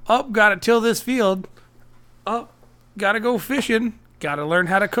 Oh, got to till this field. Oh, got to go fishing. Got to learn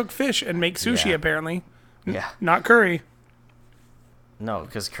how to cook fish and make sushi, Yeah. apparently. Yeah. Not curry. No,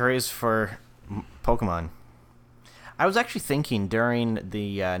 because curry's for Pokemon. I was actually thinking during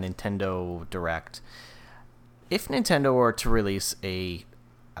the Nintendo Direct, if Nintendo were to release a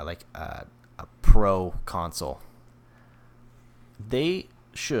pro console, they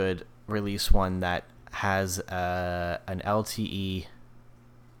should release one that has an LTE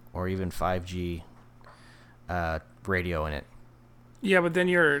or even 5G radio in it. Yeah, but then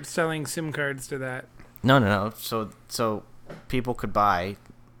you're selling SIM cards to that. No. So people could buy,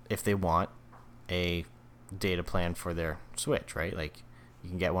 if they want, a data plan for their Switch, right? Like you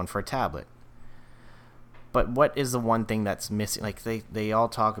can get one for a tablet. But what is the one thing that's missing? Like they all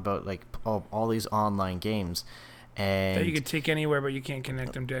talk about like all these online games, and That you could take anywhere, but you can't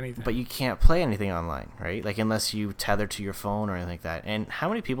connect them to anything. but you can't play anything online, right? Like unless you tether to your phone or anything like that. And how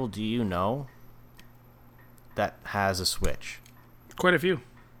many people do you know that has a Switch? Quite a few.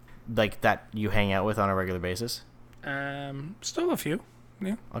 Like that you hang out with on a regular basis? Still a few.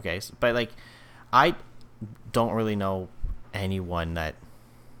 Yeah. Okay, but like I don't really know anyone that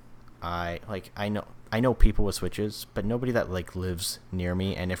I know people with Switches, but nobody that like lives near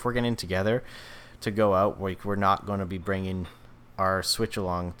me. And if we're getting together to go out, like we're not going to be bringing our Switch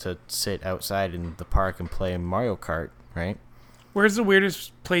along to sit outside in the park and play Mario Kart, right? Where's the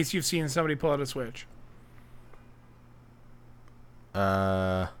weirdest place you've seen somebody pull out a Switch?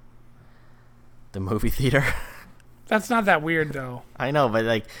 The movie theater. That's not that weird, though. I know, but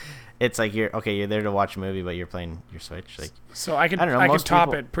like it's like you're there to watch a movie, but you're playing your Switch. Like So I could I don't know, I could most top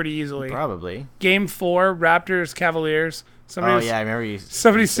people- it pretty easily. probably. Game 4, Raptors, Cavaliers. Somebody's I remember you.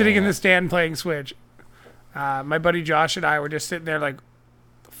 somebody's sitting in saying the stand playing Switch. My buddy Josh and I were just sitting there like,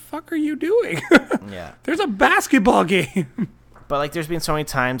 the fuck are you doing? that. Yeah. There's a basketball game. But like, there's been so many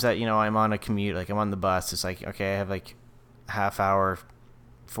times that I'm on a commute, like I'm on the bus. It's like, okay, I have like half hour,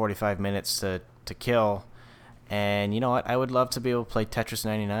 45 minutes to kill, and you know what? I would love to be able to play Tetris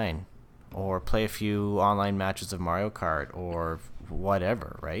 99, or play a few online matches of Mario Kart, or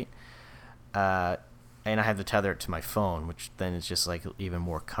whatever, right? And I have to tether it to my phone, which then is just like even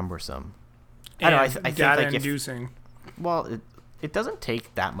more cumbersome. I don't know. I think data like if inducing. well, it doesn't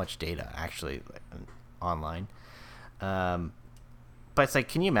take that much data actually online. But it's like,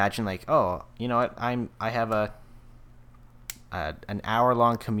 can you imagine like, oh, you know what? I have an hour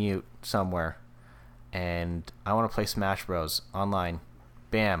long commute somewhere, and I want to play Smash Bros. Online.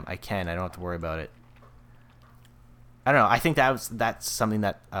 Bam, I can. I don't have to worry about it. I don't know. I think that's something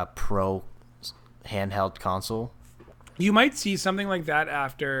that a pro handheld console. You might see something like that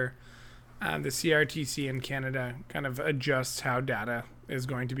after the CRTC in Canada kind of adjusts how data is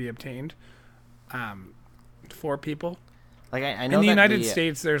going to be obtained for people. Like I know In the that United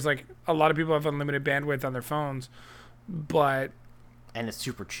States, there's like a lot of people have unlimited bandwidth on their phones, but and it's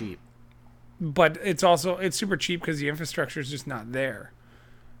super cheap. it's super cheap because the infrastructure is just not there.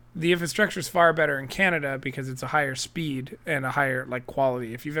 The infrastructure is far better in Canada because it's a higher speed and a higher like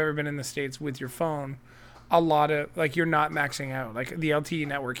quality. If you've ever been in the States with your phone, a lot of like you're not maxing out. Like the LTE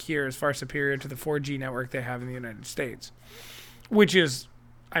network here is far superior to the 4G network they have in the United States, which is,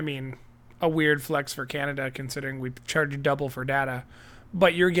 I mean, a weird flex for Canada considering we charge you double for data,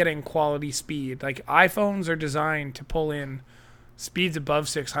 but you're getting quality speed. Like iPhones are designed to pull in speeds above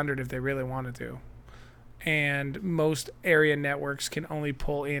 600 if they really wanted to. And most area networks can only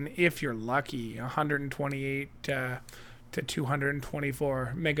pull in, if you're lucky, 128 to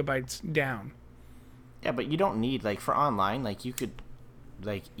 224 megabytes down. Yeah, but you don't need, like, for online, like, you could,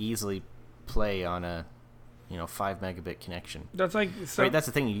 like, easily play on a, 5 megabit connection. That's like, so, right, that's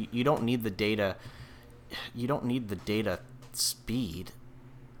the thing. You don't need the data. You don't need the data speed.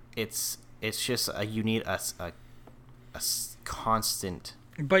 It's just you need a constant.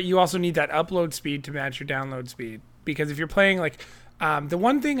 But you also need that upload speed to match your download speed, because if you're playing like the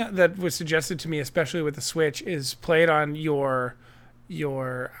one thing that was suggested to me, especially with the Switch, is play it on your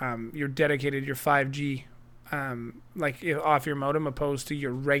dedicated, your 5G, like off your modem, opposed to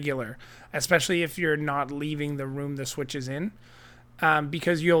your regular, especially if you're not leaving the room the Switch is in,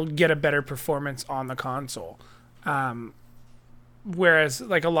 because you'll get a better performance on the console. Whereas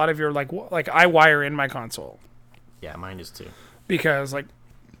like a lot of your like I wire in my console. Yeah, mine is too. Because like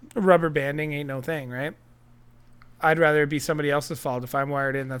rubber banding ain't no thing, right? I'd rather it be somebody else's fault if I'm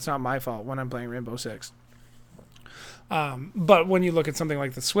wired in. That's not my fault when I'm playing Rainbow Six. But when you look at something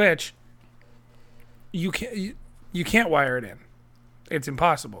like the Switch, you can't wire it in. It's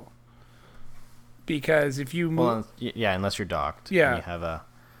impossible. Because if you move, unless you're docked. Yeah. And you have a.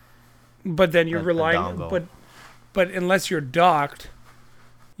 But then you're relying. dongle. But unless you're docked,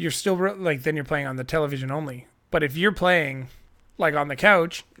 you're still then you're playing on the television only. But if you're playing like on the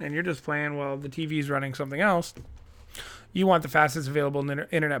couch and you're just playing while the TV's running something else, you want the fastest available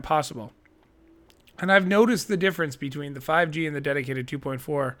internet possible. And I've noticed the difference between the 5G and the dedicated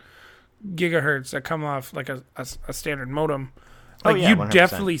 2.4 gigahertz that come off like a standard modem. Like you 100%.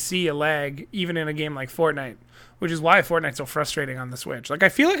 definitely see a lag even in a game like Fortnite, which is why Fortnite's so frustrating on the Switch. Like I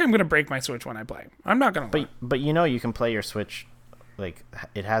feel like I'm going to break my Switch when I play. I'm not going to lie. But you can play your Switch, like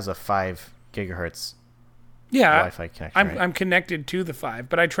it has a 5 gigahertz Wi-Fi connection. I'm connected to the 5,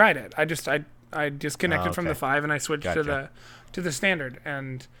 but I tried it. I disconnected from the 5 and I switched to the standard,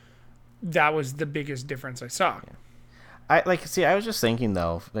 and that was the biggest difference I saw. Yeah. I was just thinking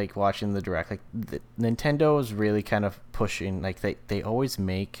though, like watching the Direct, like Nintendo is really kind of pushing, like they always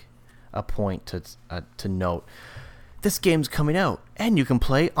make a point to note this game's coming out and you can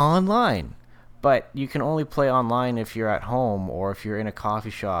play online. But you can only play online if you're at home or if you're in a coffee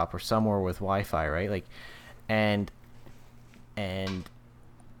shop or somewhere with Wi-Fi, right? Like and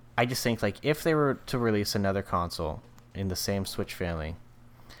I just think like if they were to release another console in the same Switch family,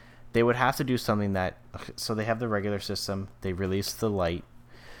 they would have to do something that, so they have the regular system, they release the Lite,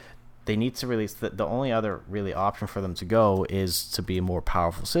 they need to release the only other really option for them to go is to be a more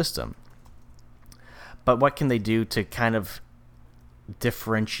powerful system. But what can they do to kind of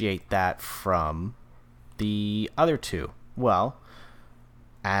differentiate that from the other two? Well,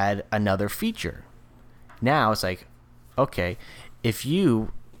 add another feature. Now it's like, okay, if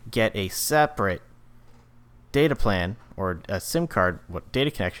you get a separate data plan or a SIM card,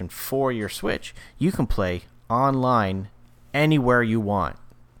 data connection for your Switch, you can play online anywhere you want.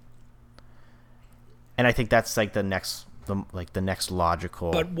 And I think that's like the next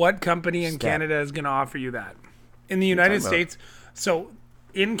logical. But what company in Canada is going to offer you that? In the United States, so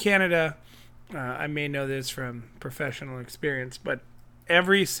in Canada, I may know this from professional experience, but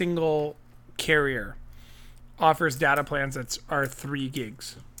every single carrier offers data plans that are 3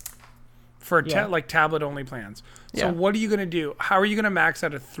 gigs for like tablet only plans. So what are you going to do? How are you going to max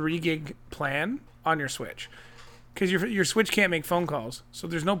out a 3 gig plan on your Switch? Because your Switch can't make phone calls, so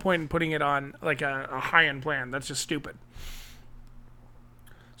there's no point in putting it on like a high end plan. That's just stupid.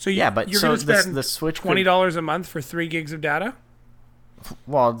 So you're going to spend the Switch $20 a month for 3 gigs of data.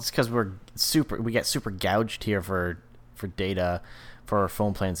 Well, it's because we get super gouged here for data for our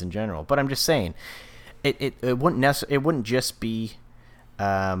phone plans in general. But I'm just saying, it wouldn't just be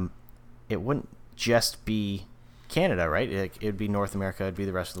Canada, right? It'd be North America, it'd be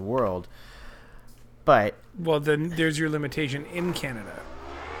the rest of the world. But then there's your limitation in Canada.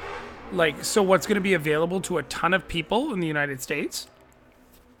 Like, so what's going to be available to a ton of people in the United States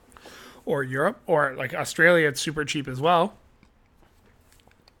or Europe or like Australia? It's super cheap as well.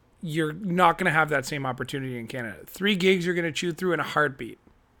 You're not going to have that same opportunity in Canada. 3 gigs you're going to chew through in a heartbeat.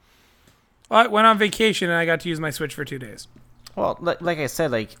 I went on vacation and I got to use my Switch for 2 days. Well, like I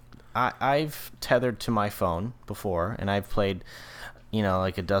said, like I've tethered to my phone before, and I've played,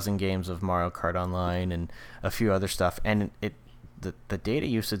 like a dozen games of Mario Kart Online and a few other stuff, and the data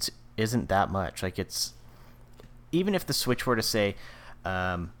usage isn't that much. Like it's, even if the Switch were to say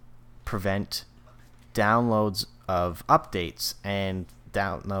prevent downloads of updates and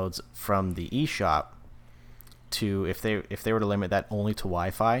downloads from the eShop, to if they were to limit that only to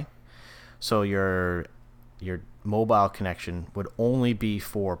Wi-Fi, so your mobile connection would only be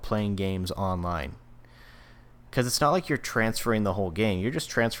for playing games online. Because it's not like you're transferring the whole game. You're just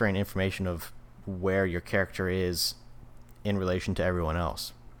transferring information of where your character is in relation to everyone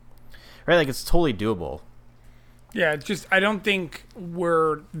else. Right? Like, it's totally doable. Yeah, it's just I don't think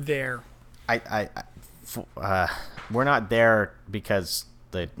we're there. We're not there because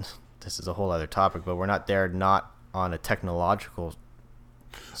this is a whole other topic, but we're not there not on a technological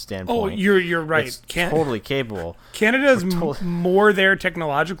standpoint. Oh, you're right. It's totally capable. Canada's more there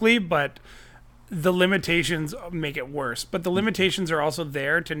technologically, but the limitations make it worse. But the limitations are also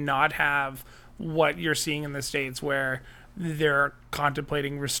there to not have what you're seeing in the States, where they're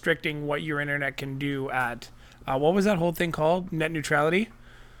contemplating restricting what your internet can do at what was that whole thing called? Net neutrality.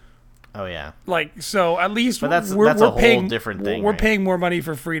 Oh yeah. Like, so at least that's we're a whole paying, different thing. We're right? paying more money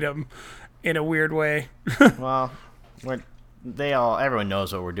for freedom in a weird way. Well, everyone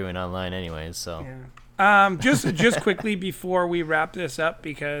knows what we're doing online anyways, so. Yeah. Just quickly before we wrap this up,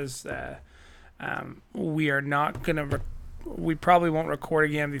 because we are not gonna we probably won't record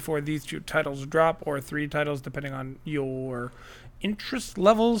again before these 2 titles drop, or 3 titles depending on your interest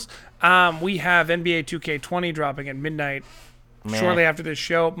levels. We have NBA 2K20 dropping at midnight. Shortly after this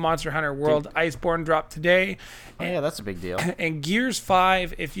show. Monster Hunter World Iceborne dropped today. Oh, yeah, that's a big deal. And Gears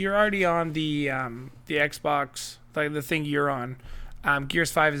 5, if you're already on the Xbox, like the thing you're on,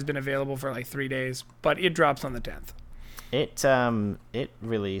 Gears 5 has been available for like 3 days, but it drops on the 10th. It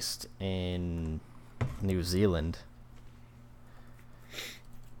released in New Zealand.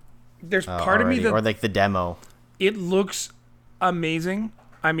 There's part already, of me that, or like the demo. It looks amazing.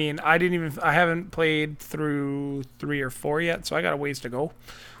 I mean, I haven't played through 3 or 4 yet, so I got a ways to go.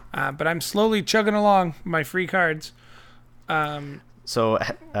 But I'm slowly chugging along my free cards. So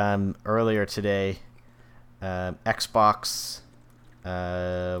earlier today, Xbox,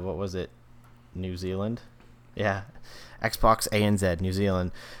 what was it? New Zealand? Yeah. Xbox ANZ, New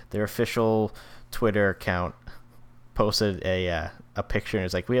Zealand. Their official Twitter account posted a picture, and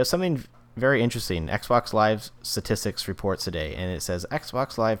it's like, we have something very interesting. Xbox Live statistics reports today, and it says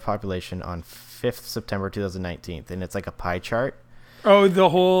Xbox Live population on 5th September 2019, and it's like a pie chart. Oh, the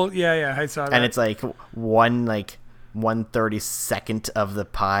whole I saw that. And it's like 1/32 of the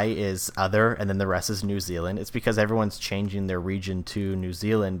pie is other, and then the rest is New Zealand. It's because everyone's changing their region to New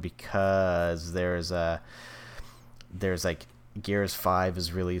Zealand, because there's like Gears 5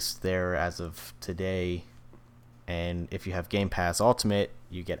 is released there as of today, and if you have Game Pass Ultimate,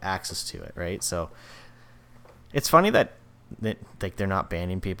 you get access to it, right? So it's funny that like they're not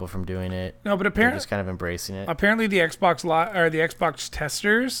banning people from doing it. No, but they're just kind of embracing it. Apparently, the Xbox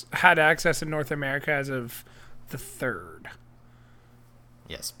testers had access in North America as of the 3rd.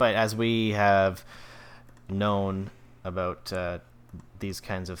 Yes, but as we have known about these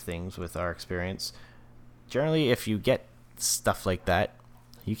kinds of things with our experience, generally, if you get stuff like that,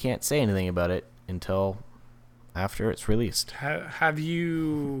 you can't say anything about it until after it's released. Have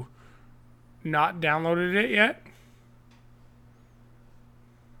you not downloaded it yet?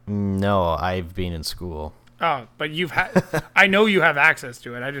 No, I've been in school. Oh, but you've had. I know you have access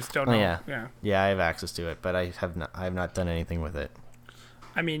to it. I just don't know. Yeah, I have access to it, but I have not done anything with it.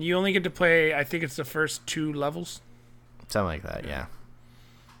 I mean, you only get to play, I think it's the first 2 levels. Something like that, yeah.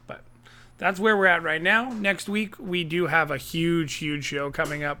 But that's where we're at right now. Next week, we do have a huge show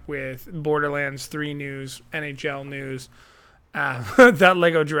coming up with Borderlands 3 news, NHL news, that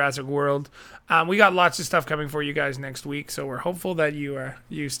Lego Jurassic World. We got lots of stuff coming for you guys next week, so we're hopeful that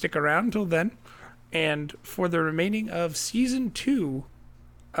you stick around until then. And for the remaining of Season 2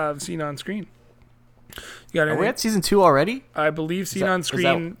 of Scene on Screen. Are we at Season 2 already? I believe Scene on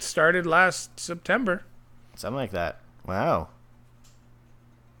Screen started last September. Something like that. Wow.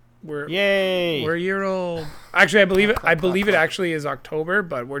 Yay! We're a year old. Actually, I believe it actually is October,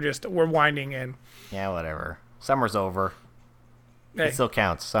 but we're winding in. Yeah, whatever. Summer's over. Hey. It still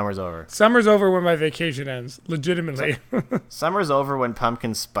counts. Summer's over. Summer's over when my vacation ends. Legitimately. Summer's over when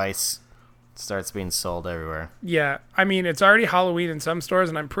pumpkin spice starts being sold everywhere. Yeah. I mean, it's already Halloween in some stores,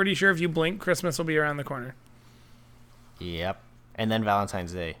 and I'm pretty sure if you blink, Christmas will be around the corner. Yep. And then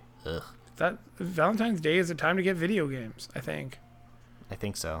Valentine's Day. Ugh. Valentine's Day is a time to get video games, I think. I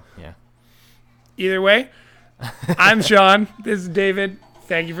think so, yeah. Either way, I'm Sean. This is David.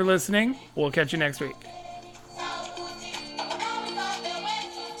 Thank you for listening. We'll catch you next week.